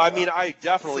 I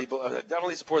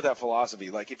definitely support that philosophy.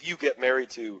 Like, if you get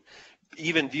married to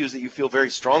even views that you feel very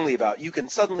strongly about, you can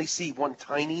suddenly see one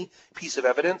tiny piece of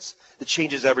evidence that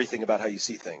changes everything about how you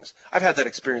see things. I've had that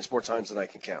experience more times than I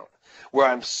can count, where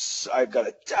I've got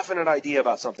a definite idea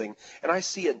about something, and I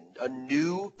see a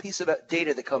new piece of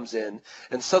data that comes in,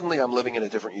 and suddenly I'm living in a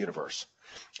different universe.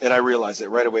 And I realize it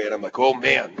right away, and I'm like, oh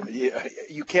man,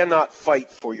 you cannot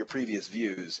fight for your previous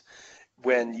views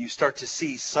when you start to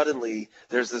see suddenly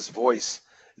there's this voice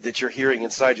that you're hearing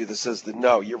inside you that says that,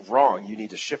 no, you're wrong, you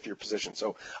need to shift your position.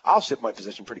 So I'll shift my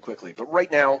position pretty quickly. But right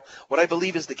now, what I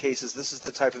believe is the case is this is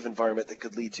the type of environment that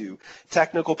could lead to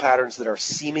technical patterns that are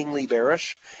seemingly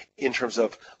bearish in terms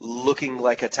of looking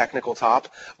like a technical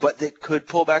top, but that could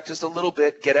pull back just a little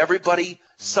bit, get everybody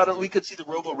suddenly. We could see the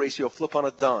ROBO ratio flip on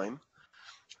a dime,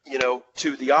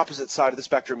 to the opposite side of the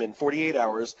spectrum in 48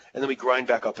 hours, and then we grind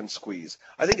back up and squeeze.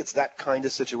 I think it's that kind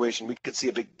of situation. We could see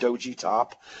a big doji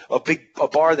top, a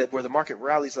bar where the market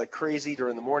rallies like crazy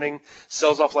during the morning,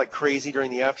 sells off like crazy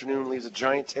during the afternoon, leaves a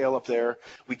giant tail up there.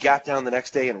 We gap down the next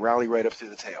day and rally right up through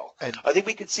the tail. And I think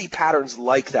we could see patterns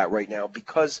like that right now,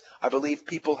 because I believe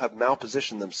people have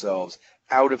malpositioned themselves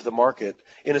out of the market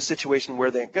in a situation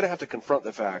where they're going to have to confront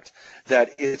the fact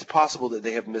that it's possible that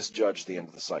they have misjudged the end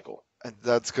of the cycle. And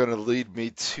that's going to lead me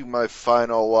to my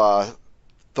final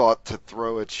thought to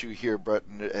throw at you here, Brett,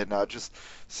 and just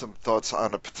some thoughts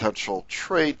on a potential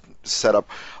trade setup.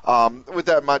 With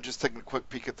that in mind, just taking a quick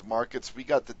peek at the markets, we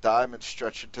got the diamond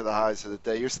stretching to the highs of the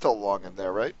day. You're still long in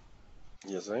there, right?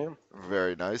 Yes, I am.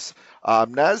 Very nice.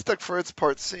 NASDAQ, for its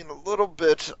part, seeing a little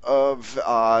bit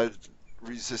of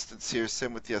resistance here.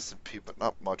 Same with the S&P, but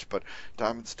not much. But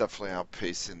diamond's definitely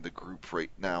outpacing the group right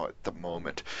now at the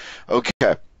moment.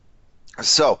 Okay.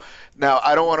 So, now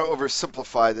I don't want to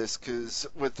oversimplify this, because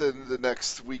within the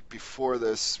next week before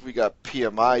this, we got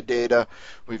PMI data,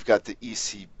 we've got the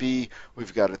ECB,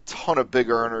 we've got a ton of big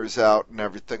earners out and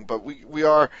everything, but we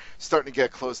are starting to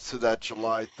get close to that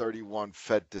July 31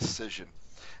 Fed decision.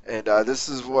 And this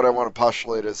is what I want to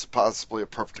postulate as possibly a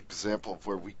perfect example of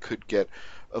where we could get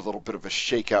a little bit of a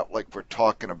shakeout like we're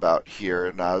talking about here,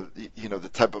 and the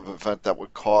type of event that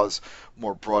would cause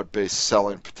more broad-based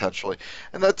selling potentially.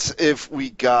 And that's if we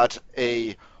got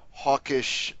a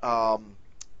hawkish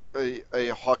a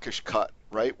hawkish cut,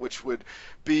 right? Which would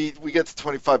be we get to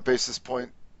 25 basis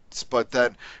points, but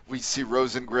then we see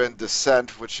Rosengren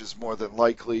dissent, which is more than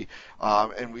likely,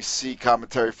 and we see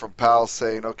commentary from Powell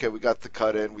saying, "Okay, we got the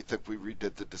cut in. We think we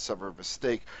redid the December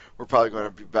mistake. We're probably going to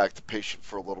be back to patient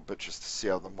for a little bit just to see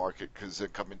how the market, because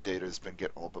incoming data has been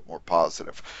getting a little bit more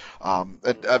positive."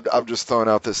 And I'm just throwing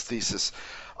out this thesis.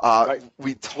 Right.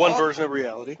 We One version of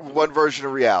reality. One version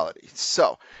of reality.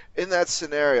 So, in that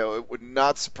scenario, it would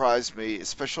not surprise me,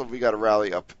 especially if we got a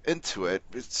rally up into it,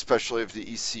 especially if the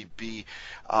ECB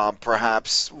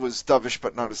perhaps was dovish,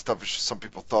 but not as dovish as some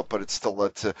people thought, but it still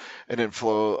led to an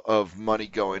inflow of money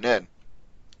going in.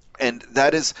 And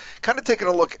that is kind of taking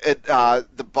a look at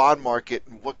the bond market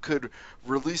and what could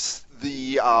release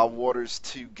the waters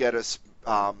to get us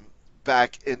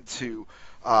back into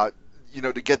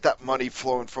to get that money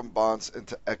flowing from bonds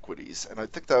into equities. And I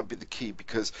think that would be the key,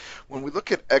 because when we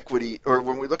look at equity, or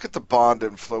when we look at the bond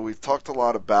inflow, we've talked a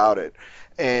lot about it.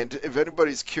 And if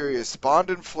anybody's curious, bond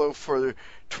inflow for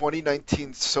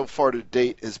 2019 so far to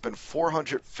date has been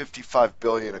 455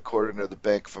 billion, according to the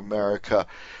Bank of America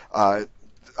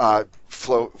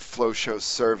flow show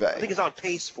survey. I think it's on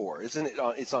pace for, isn't it?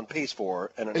 It's on pace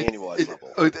for at an annualized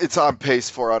level. It's on pace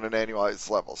for on an annualized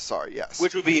level. Sorry, yes.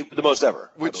 Which would be the most ever.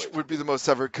 Which would be the most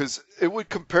ever, because it would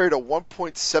compare to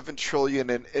 1.7 trillion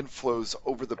in inflows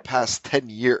over the past 10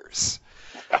 years.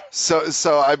 So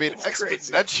I mean,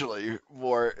 exponentially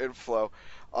more inflow,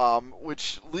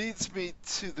 which leads me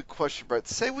to the question, Brett.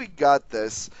 Say we got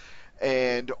this,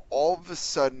 and all of a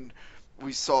sudden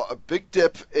we saw a big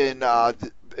dip in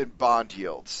bond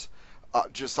yields,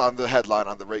 just on the headline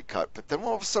on the rate cut. But then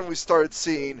all of a sudden we started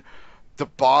seeing the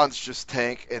bonds just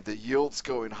tank and the yields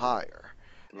going higher.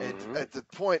 Mm-hmm. And at the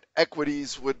point,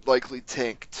 equities would likely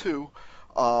tank too.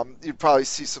 You'd probably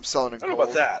see some selling in gold. I don't know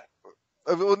about that.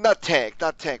 Well, not tank,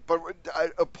 but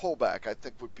a pullback, I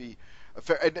think, would be a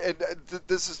fair. And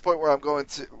this is the point where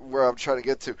I'm trying to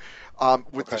get to,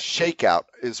 with the shakeout.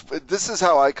 This is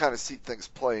how I kind of see things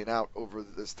playing out over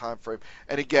this time frame.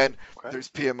 And again, there's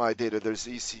PMI data, there's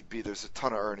ECB, there's a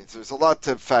ton of earnings, there's a lot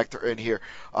to factor in here.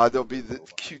 There'll be the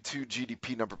Q2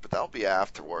 GDP number, but that'll be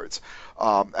afterwards,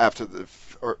 after the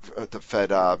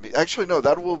Fed. Actually, no,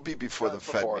 that will be before the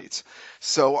Fed meets.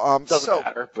 So doesn't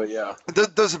matter, but yeah,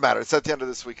 it doesn't matter. It's at the end of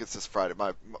this week. It's this Friday.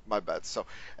 My bad. So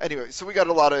anyway, so we got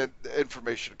a lot of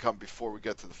information to come before we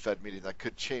get to the Fed meeting that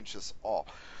could change this all.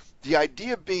 The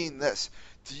idea being this: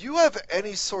 do you have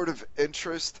any sort of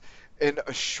interest in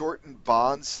a short in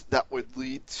bonds that would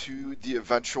lead to the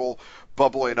eventual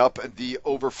bubbling up and the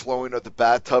overflowing of the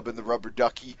bathtub and the rubber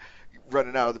ducky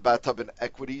running out of the bathtub in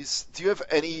equities? Do you have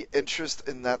any interest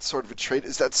in that sort of a trade?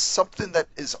 Is that something that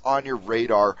is on your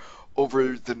radar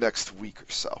over the next week or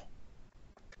so?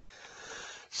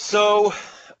 So,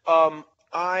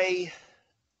 I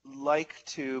like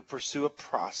to pursue a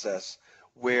process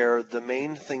where the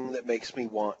main thing that makes me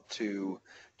want to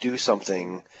do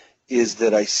something is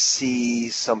that I see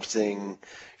something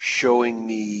showing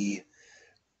me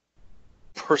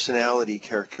personality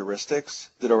characteristics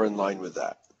that are in line with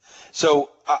that.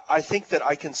 So I think that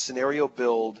I can scenario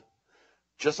build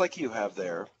just like you have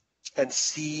there and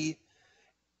see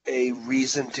a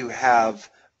reason to have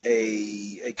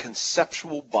a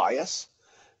conceptual bias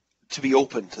to be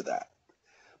open to that.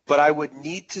 But I would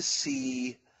need to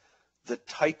see the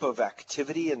type of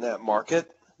activity in that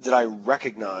market that I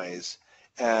recognize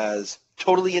as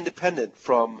totally independent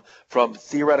from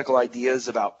theoretical ideas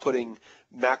about putting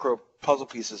macro puzzle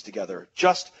pieces together.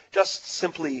 Just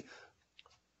simply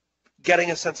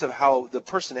getting a sense of how the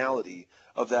personality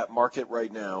of that market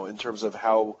right now, in terms of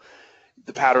how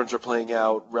the patterns are playing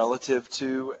out relative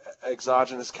to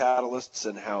exogenous catalysts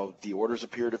and how the orders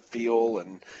appear to feel,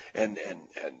 and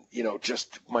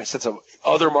just my sense of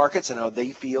other markets and how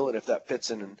they feel, and if that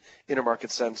fits in an intermarket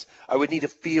sense. I would need to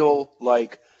feel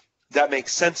like that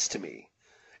makes sense to me.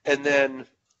 And then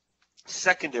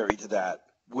secondary to that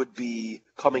would be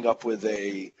coming up with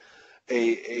a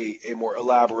more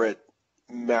elaborate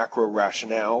macro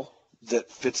rationale that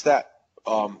fits that.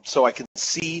 So I can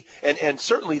see, and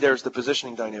certainly there's the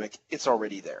positioning dynamic. It's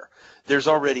already there. There's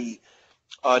already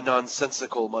a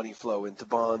nonsensical money flow into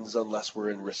bonds unless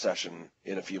we're in recession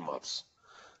in a few months.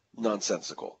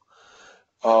 Nonsensical.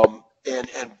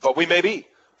 But we may be.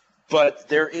 But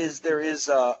there's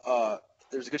a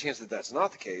good chance that that's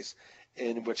not the case,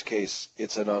 in which case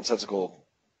it's a nonsensical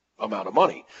amount of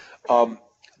money.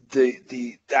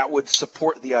 That would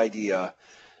support the idea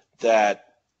that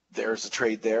there's a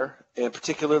trade there. And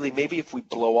particularly maybe if we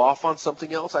blow off on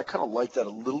something else, I kind of like that a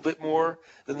little bit more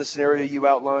than the scenario you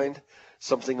outlined,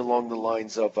 something along the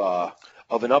lines of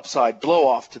an upside blow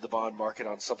off to the bond market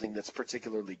on something that's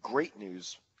particularly great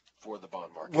news for the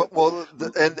bond market.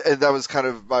 And that was kind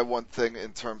of my one thing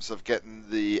in terms of getting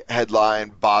the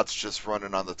headline bots just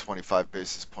running on the 25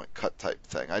 basis point cut type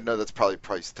thing. I know that's probably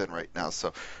priced in right now, so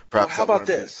Well, perhaps how that about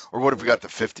wouldn't be. this? Or what if we got the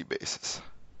 50 basis?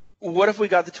 What if we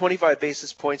got the 25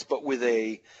 basis points, but with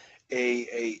a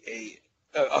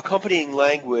accompanying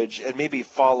language and maybe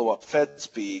follow-up Fed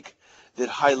speak that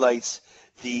highlights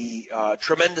the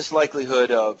tremendous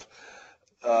likelihood of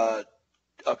a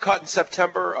cut in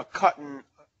September, a cut in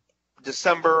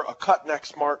December, a cut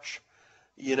next March,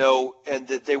 and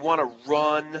that they want to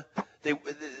run.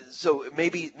 So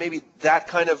maybe that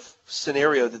kind of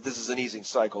scenario, that this is an easing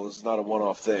cycle, this is not a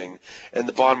one-off thing, and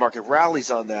the bond market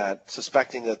rallies on that,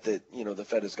 suspecting that the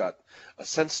Fed has got a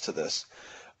sense to this,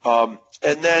 and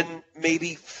then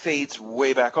maybe fades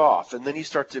way back off, and then you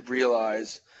start to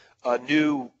realize a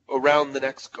new around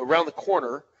the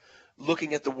corner.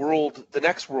 Looking at the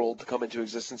next world to come into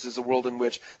existence is a world in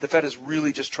which the Fed is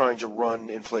really just trying to run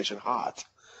inflation hot.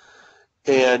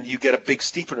 And you get a big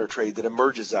steepener trade that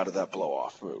emerges out of that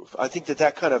blow-off move. I think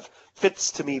that kind of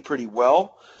fits to me pretty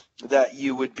well, that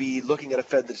you would be looking at a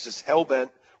Fed that's just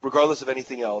hell-bent, regardless of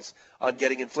anything else, on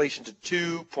getting inflation to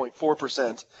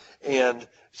 2.4% and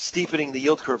steepening the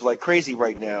yield curve like crazy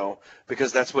right now,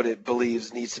 because that's what it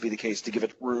believes needs to be the case to give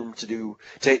it room to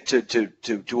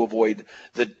avoid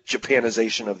the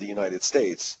Japanization of the United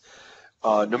States.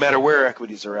 No matter where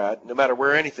equities are at, no matter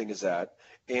where anything is at,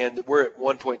 and we're at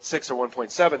 1.6 or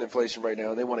 1.7 inflation right now,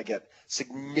 and they want to get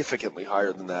significantly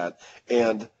higher than that,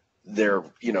 and they're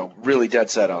really dead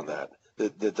set on that.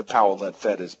 The Powell-led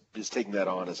Fed is taking that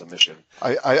on as a mission.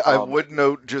 I would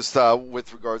note just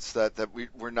with regards to that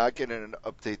we're not getting an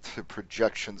update to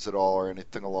projections at all or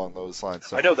anything along those lines.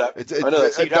 So I know that. I know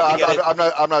that.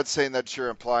 So I'm not saying that you're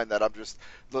implying that. I'm just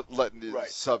letting the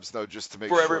subs know just to make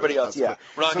for sure everybody else. Yeah,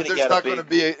 we're not going to get a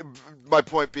big. My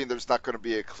point being, there's not going to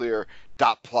be a clear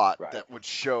dot plot that would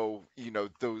show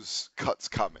those cuts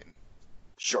coming.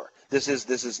 Sure. This is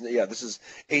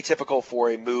atypical for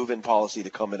a move in policy to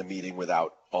come in a meeting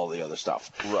without all the other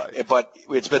stuff. Right. But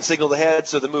it's been signaled ahead,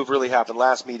 so the move really happened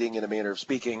last meeting in a manner of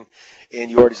speaking, and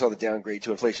you already saw the downgrade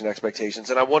to inflation expectations.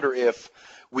 And I wonder if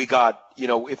we got,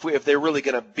 if they're really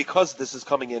going to, because this is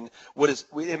coming in,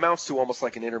 it amounts to almost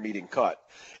like an intermeeting cut.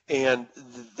 And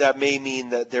that may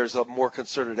mean that there's a more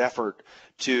concerted effort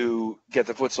to get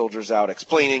the foot soldiers out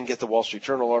explaining, get the Wall Street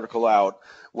Journal article out,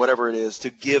 whatever it is, to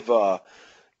give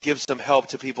some help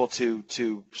to people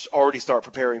to already start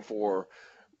preparing for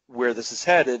where this is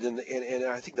headed. And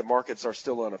I think the markets are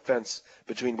still on a fence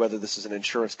between whether this is an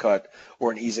insurance cut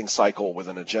or an easing cycle with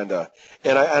an agenda.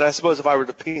 And I suppose if I were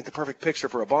to paint the perfect picture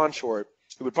for a bond short,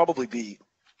 it would probably be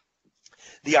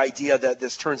the idea that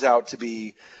this turns out to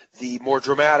be the more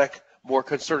dramatic, more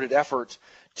concerted effort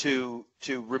to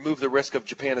remove the risk of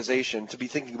Japanization, to be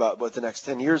thinking about what the next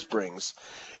 10 years brings,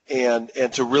 and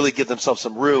to really give themselves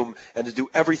some room and to do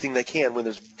everything they can when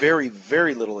there's very,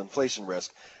 very little inflation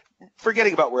risk,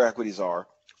 forgetting about where equities are,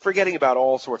 forgetting about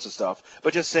all sorts of stuff,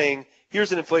 but just saying,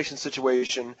 here's an inflation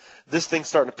situation, this thing's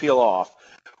starting to peel off.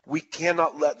 We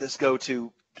cannot let this go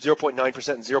to 0.9%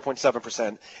 and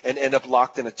 0.7% and end up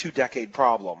locked in a 2-decade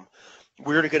problem.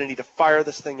 We're going to need to fire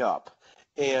this thing up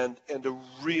and to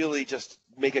really just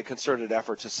make a concerted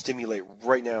effort to stimulate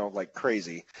right now like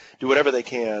crazy, do whatever they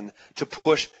can to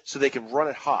push so they can run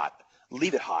it hot,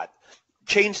 leave it hot,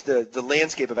 change the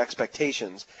landscape of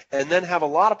expectations, and then have a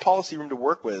lot of policy room to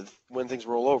work with when things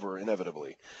roll over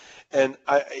inevitably. And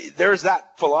there's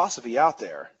that philosophy out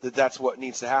there that's what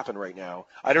needs to happen right now.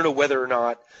 I don't know whether or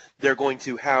not they're going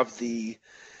to have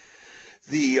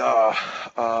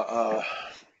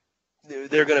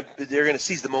they're going to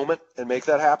seize the moment and make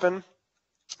that happen.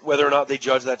 Whether or not they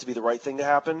judge that to be the right thing to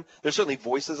happen, there's certainly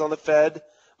voices on the Fed,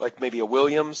 like maybe a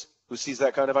Williams, who sees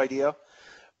that kind of idea.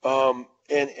 And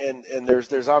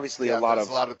there's obviously a lot of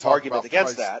argument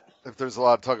against that. If there's a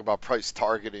lot of talk about price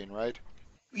targeting, right?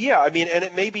 Yeah, I mean, and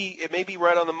it may be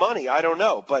right on the money. I don't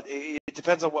know, but it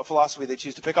depends on what philosophy they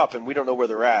choose to pick up, and we don't know where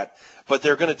they're at. But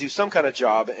they're going to do some kind of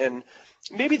job, and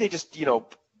maybe they just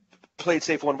play it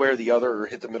safe one way or the other, or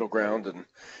hit the middle ground,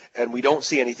 and we don't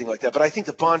see anything like that. But I think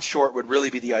the bond short would really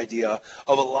be the idea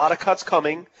of a lot of cuts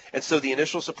coming, and so the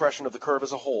initial suppression of the curve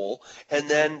as a whole, and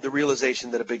then the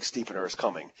realization that a big steepener is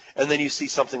coming, and then you see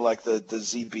something like the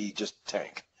ZB just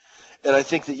tank. And I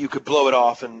think that you could blow it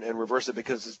off and reverse it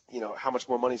because, how much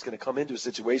more money is going to come into a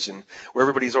situation where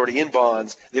everybody's already in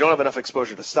bonds, they don't have enough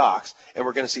exposure to stocks, and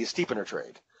we're going to see a steepener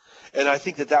trade. And I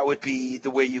think that that would be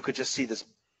the way you could just see this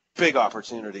big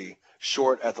opportunity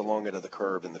short at the long end of the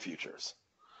curve in the futures.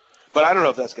 But I don't know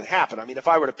if that's going to happen. I mean, if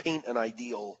I were to paint an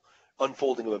ideal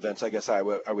unfolding of events, I guess I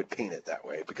would paint it that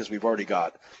way because we've already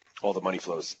got all the money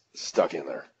flows stuck in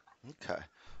there. Okay.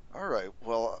 All right.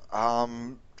 Well,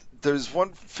 there's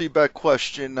one feedback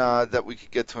question that we could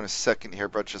get to in a second here,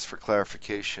 but just for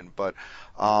clarification. But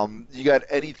you got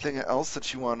anything else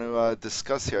that you want to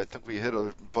discuss here? I think we hit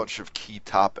a bunch of key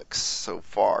topics so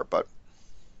far, but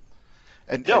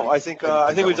and No, I think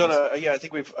we've done else? I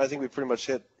think we've pretty much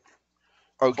hit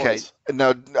Okay. points.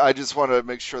 Now, I just want to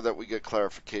make sure that we get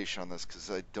clarification on this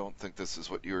because I don't think this is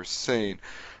what you were saying.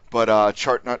 But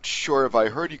Chart, not sure if I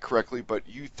heard you correctly, but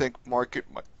you think market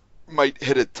might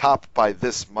hit a top by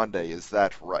this Monday. Is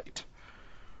that right?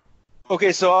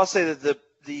 Okay, so I'll say that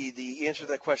the answer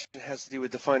to that question has to do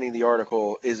with defining the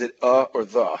article. Is it or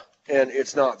the? And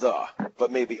it's not the,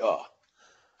 but maybe a.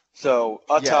 So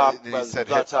a Yeah, top, he said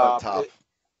the hit a top. top.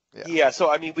 Yeah. Yeah, so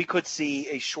I mean, we could see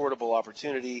a shortable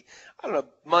opportunity. I don't know,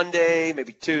 Monday,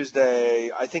 maybe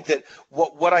Tuesday. I think that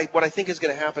what I think is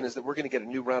going to happen is that we're going to get a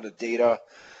new round of data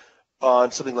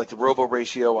on something like the ROBO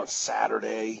ratio on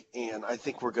Saturday, and I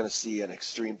think we're going to see an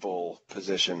extreme bull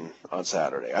position on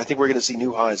Saturday. I think we're going to see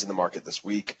new highs in the market this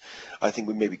week. I think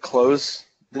we maybe close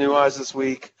the new highs this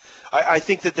week. I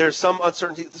think that there's some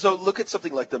uncertainty. So look at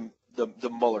something like the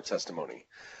Mueller testimony,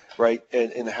 right,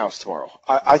 in the House tomorrow.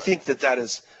 I think that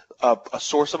is a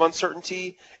source of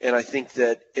uncertainty, and I think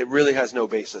that it really has no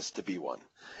basis to be one.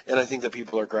 And I think that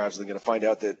people are gradually going to find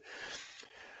out that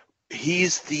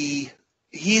he's the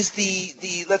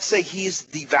let's say he's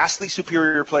the vastly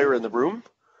superior player in the room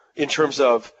in terms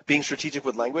of being strategic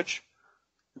with language,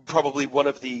 probably one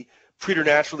of the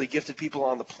preternaturally gifted people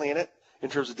on the planet in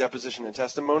terms of deposition and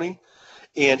testimony,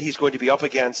 and he's going to be up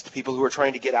against people who are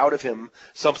trying to get out of him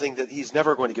something that he's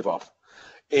never going to give up.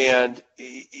 And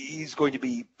he's going to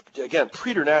be, again,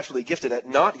 preternaturally gifted at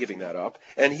not giving that up,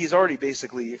 and he's already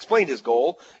basically explained his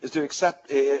goal is to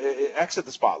exit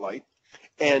the spotlight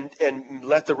and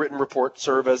let the written report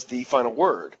serve as the final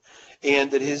word,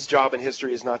 and that his job in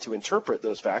history is not to interpret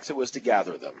those facts, it was to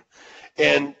gather them.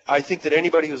 And I think that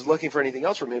anybody who's looking for anything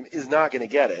else from him is not going to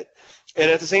get it.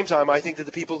 And at the same time, I think that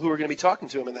the people who are going to be talking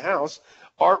to him in the House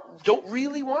don't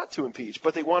really want to impeach,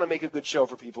 but they want to make a good show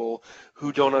for people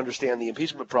who don't understand the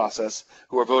impeachment process,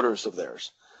 who are voters of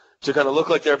theirs, to kind of look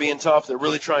like they're being tough. They're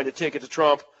really trying to take it to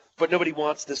Trump, but nobody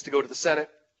wants this to go to the Senate,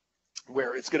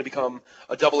 where it's going to become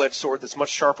a double-edged sword that's much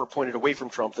sharper pointed away from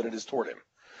Trump than it is toward him.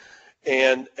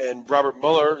 And Robert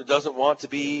Mueller doesn't want to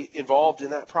be involved in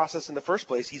that process in the first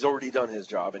place. He's already done his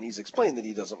job, and he's explained that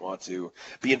he doesn't want to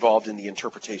be involved in the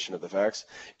interpretation of the facts,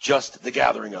 just the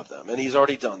gathering of them. And he's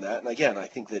already done that. And again, I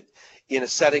think that in a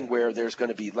setting where there's going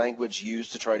to be language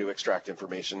used to try to extract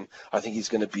information, I think he's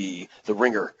going to be the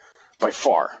ringer by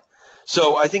far.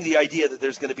 So I think the idea that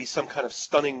there's going to be some kind of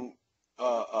stunning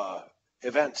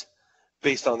event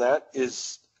based on that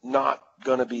is not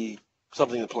going to be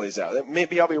something that plays out.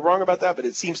 Maybe I'll be wrong about that, but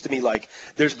it seems to me like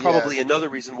there's probably another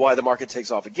reason why the market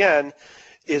takes off again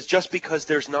is just because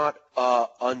there's not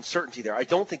uncertainty there. I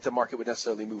don't think the market would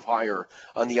necessarily move higher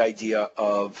on the idea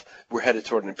of we're headed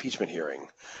toward an impeachment hearing.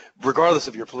 Regardless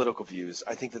of your political views,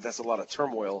 I think that that's a lot of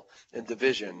turmoil and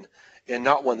division and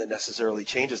not one that necessarily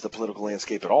changes the political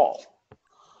landscape at all.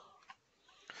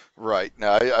 Right.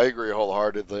 No, I agree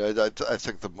wholeheartedly. I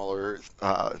think the Mueller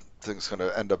thing's going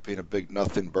to end up being a big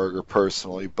nothing burger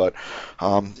personally, but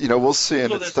we'll see.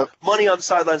 And So there's money on the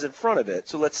sidelines in front of it.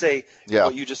 So let's say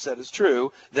what you just said is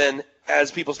true. Then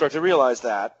as people start to realize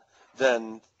that,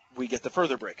 then we get the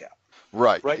further breakout.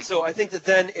 Right. Right. So I think that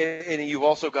then, and you've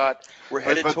also got we're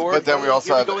headed toward. But then we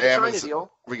also have Amazon.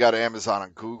 Deal. We got Amazon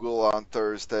and Google on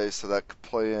Thursday, so that could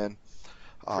play in.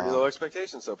 Pretty low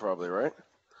expectations, though, probably, right?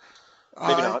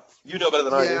 Maybe not. You know better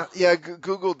than I do. Yeah,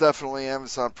 Google definitely.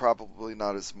 Amazon probably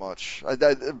not as much.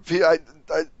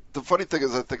 The funny thing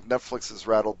is, I think Netflix has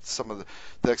rattled some of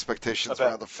the expectations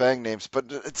around the FANG names, but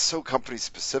it's so company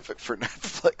specific for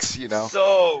Netflix,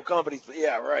 So companies,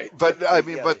 yeah, right. But I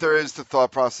mean, but there is the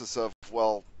thought process of,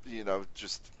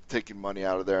 just taking money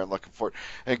out of there and looking for it.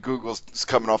 And Google's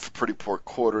coming off a pretty poor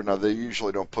quarter. Now, they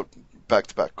usually don't put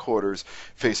back-to-back quarters.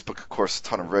 Facebook, of course, a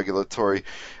ton of regulatory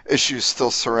issues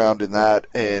still surrounding that.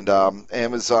 And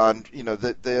Amazon,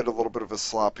 they had a little bit of a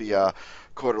sloppy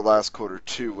quarter last quarter,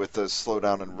 too, with the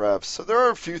slowdown in revs. So there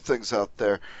are a few things out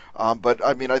there. But,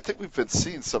 I mean, I think we've been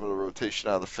seeing some of the rotation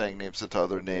out of the FANG names into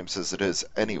other names as it is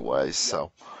anyway.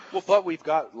 So. Well, but we've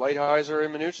got Lighthizer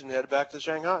and Mnuchin headed back to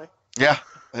Shanghai. Yeah.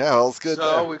 Yeah, all's good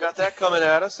So there. we got that coming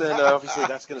at us, and obviously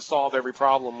that's going to solve every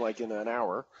problem like in an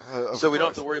hour. Of So we don't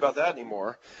have to course. worry about that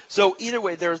anymore. So either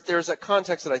way, there's a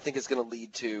context that I think is going to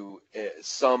lead to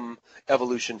some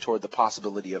evolution toward the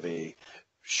possibility of a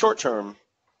short-term,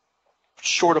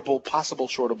 possible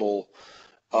shortable,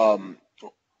 um,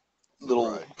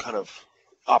 little Right. kind of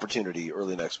opportunity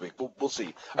early next week. We'll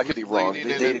see. I could be wrong. Leading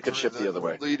The in data and could through shift the the other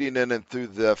way. leading in and through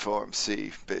the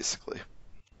FOMC, basically.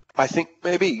 I think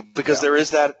maybe because Yeah.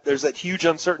 there's that huge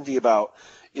uncertainty about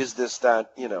is this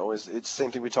that is it's the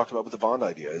same thing we talked about with the bond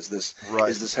idea. Right.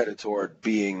 Is this headed toward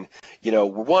being we're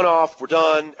one off, we're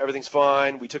done, everything's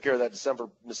fine, we took care of that December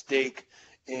mistake,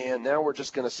 and now we're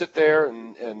just going to sit there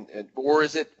and or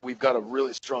is it we've got a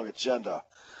really strong agenda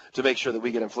to make sure that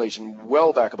we get inflation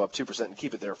well back above 2% and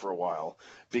keep it there for a while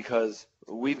because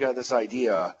we've got this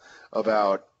idea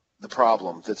about the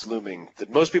problem that's looming that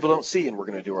most people don't see and we're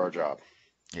going to do our job.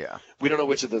 Yeah. We don't know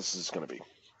which of this is going to be.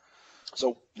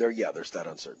 So there's that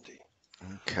uncertainty.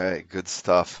 Okay, good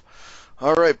stuff.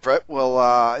 All right, Brett. Well,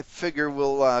 I figure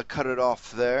we'll cut it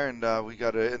off there, and we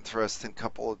got an interesting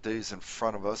couple of days in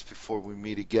front of us before we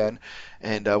meet again,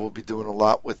 and we'll be doing a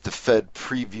lot with the Fed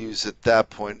previews at that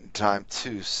point in time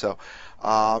too. So,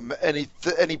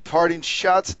 any parting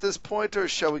shots at this point, or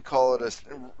shall we call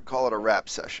it a wrap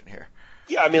session here?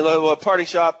 Yeah, I mean, a parting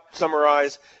shot,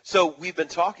 summarize. So we've been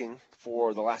talking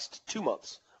for the last 2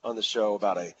 months on the show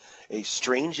about a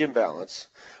strange imbalance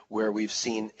where we've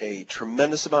seen a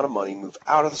tremendous amount of money move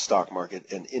out of the stock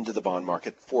market and into the bond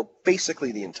market for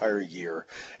basically the entire year,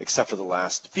 except for the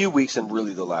last few weeks and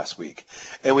really the last week.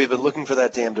 And we've been looking for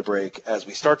that dam to break as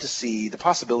we start to see the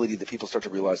possibility that people start to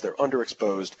realize they're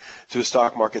underexposed to a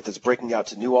stock market that's breaking out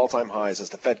to new all-time highs as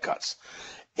the Fed cuts.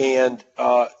 And,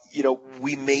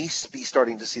 we may be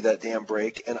starting to see that dam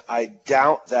break, and I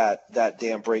doubt that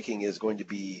dam breaking is going to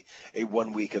be a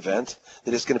one-week event,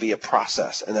 that it's going to be a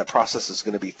process, and that process is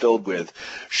going to be filled with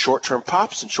short-term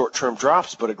pops and short-term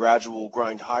drops, but a gradual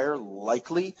grind higher,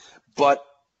 likely. But,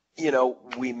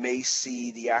 we may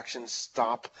see the action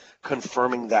stop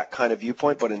confirming that kind of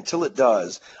viewpoint, but until it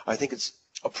does, I think it's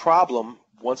a problem,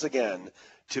 once again,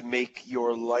 to make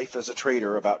your life as a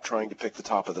trader about trying to pick the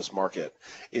top of this market.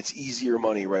 It's easier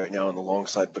money right now on the long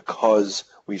side because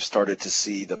we've started to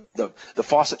see the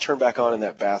faucet turn back on in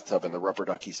that bathtub and the rubber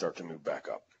ducky start to move back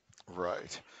up.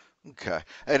 Right. Okay.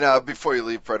 And before you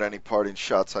leave, Brett, any parting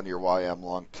shots on your YM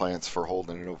long plans for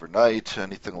holding it overnight?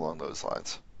 Anything along those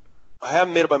lines? I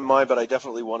haven't made up my mind, but I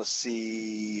definitely want to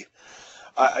see.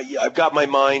 I've got my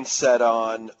mind set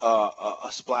on a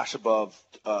splash above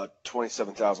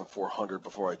 27,400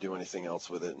 before I do anything else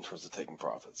with it in terms of taking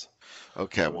profits.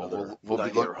 Okay, So well, another we'll be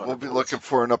 90 or we'll 100 be points. looking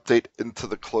for an update into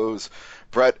the close.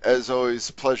 Brett, as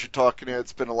always, pleasure talking to you.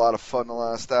 It's been a lot of fun the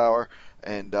last hour,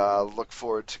 and look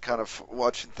forward to kind of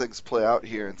watching things play out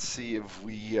here and see if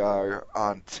we are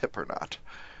on tip or not.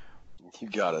 You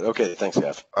got it. Okay, thanks,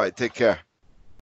 Gav. All right, take care.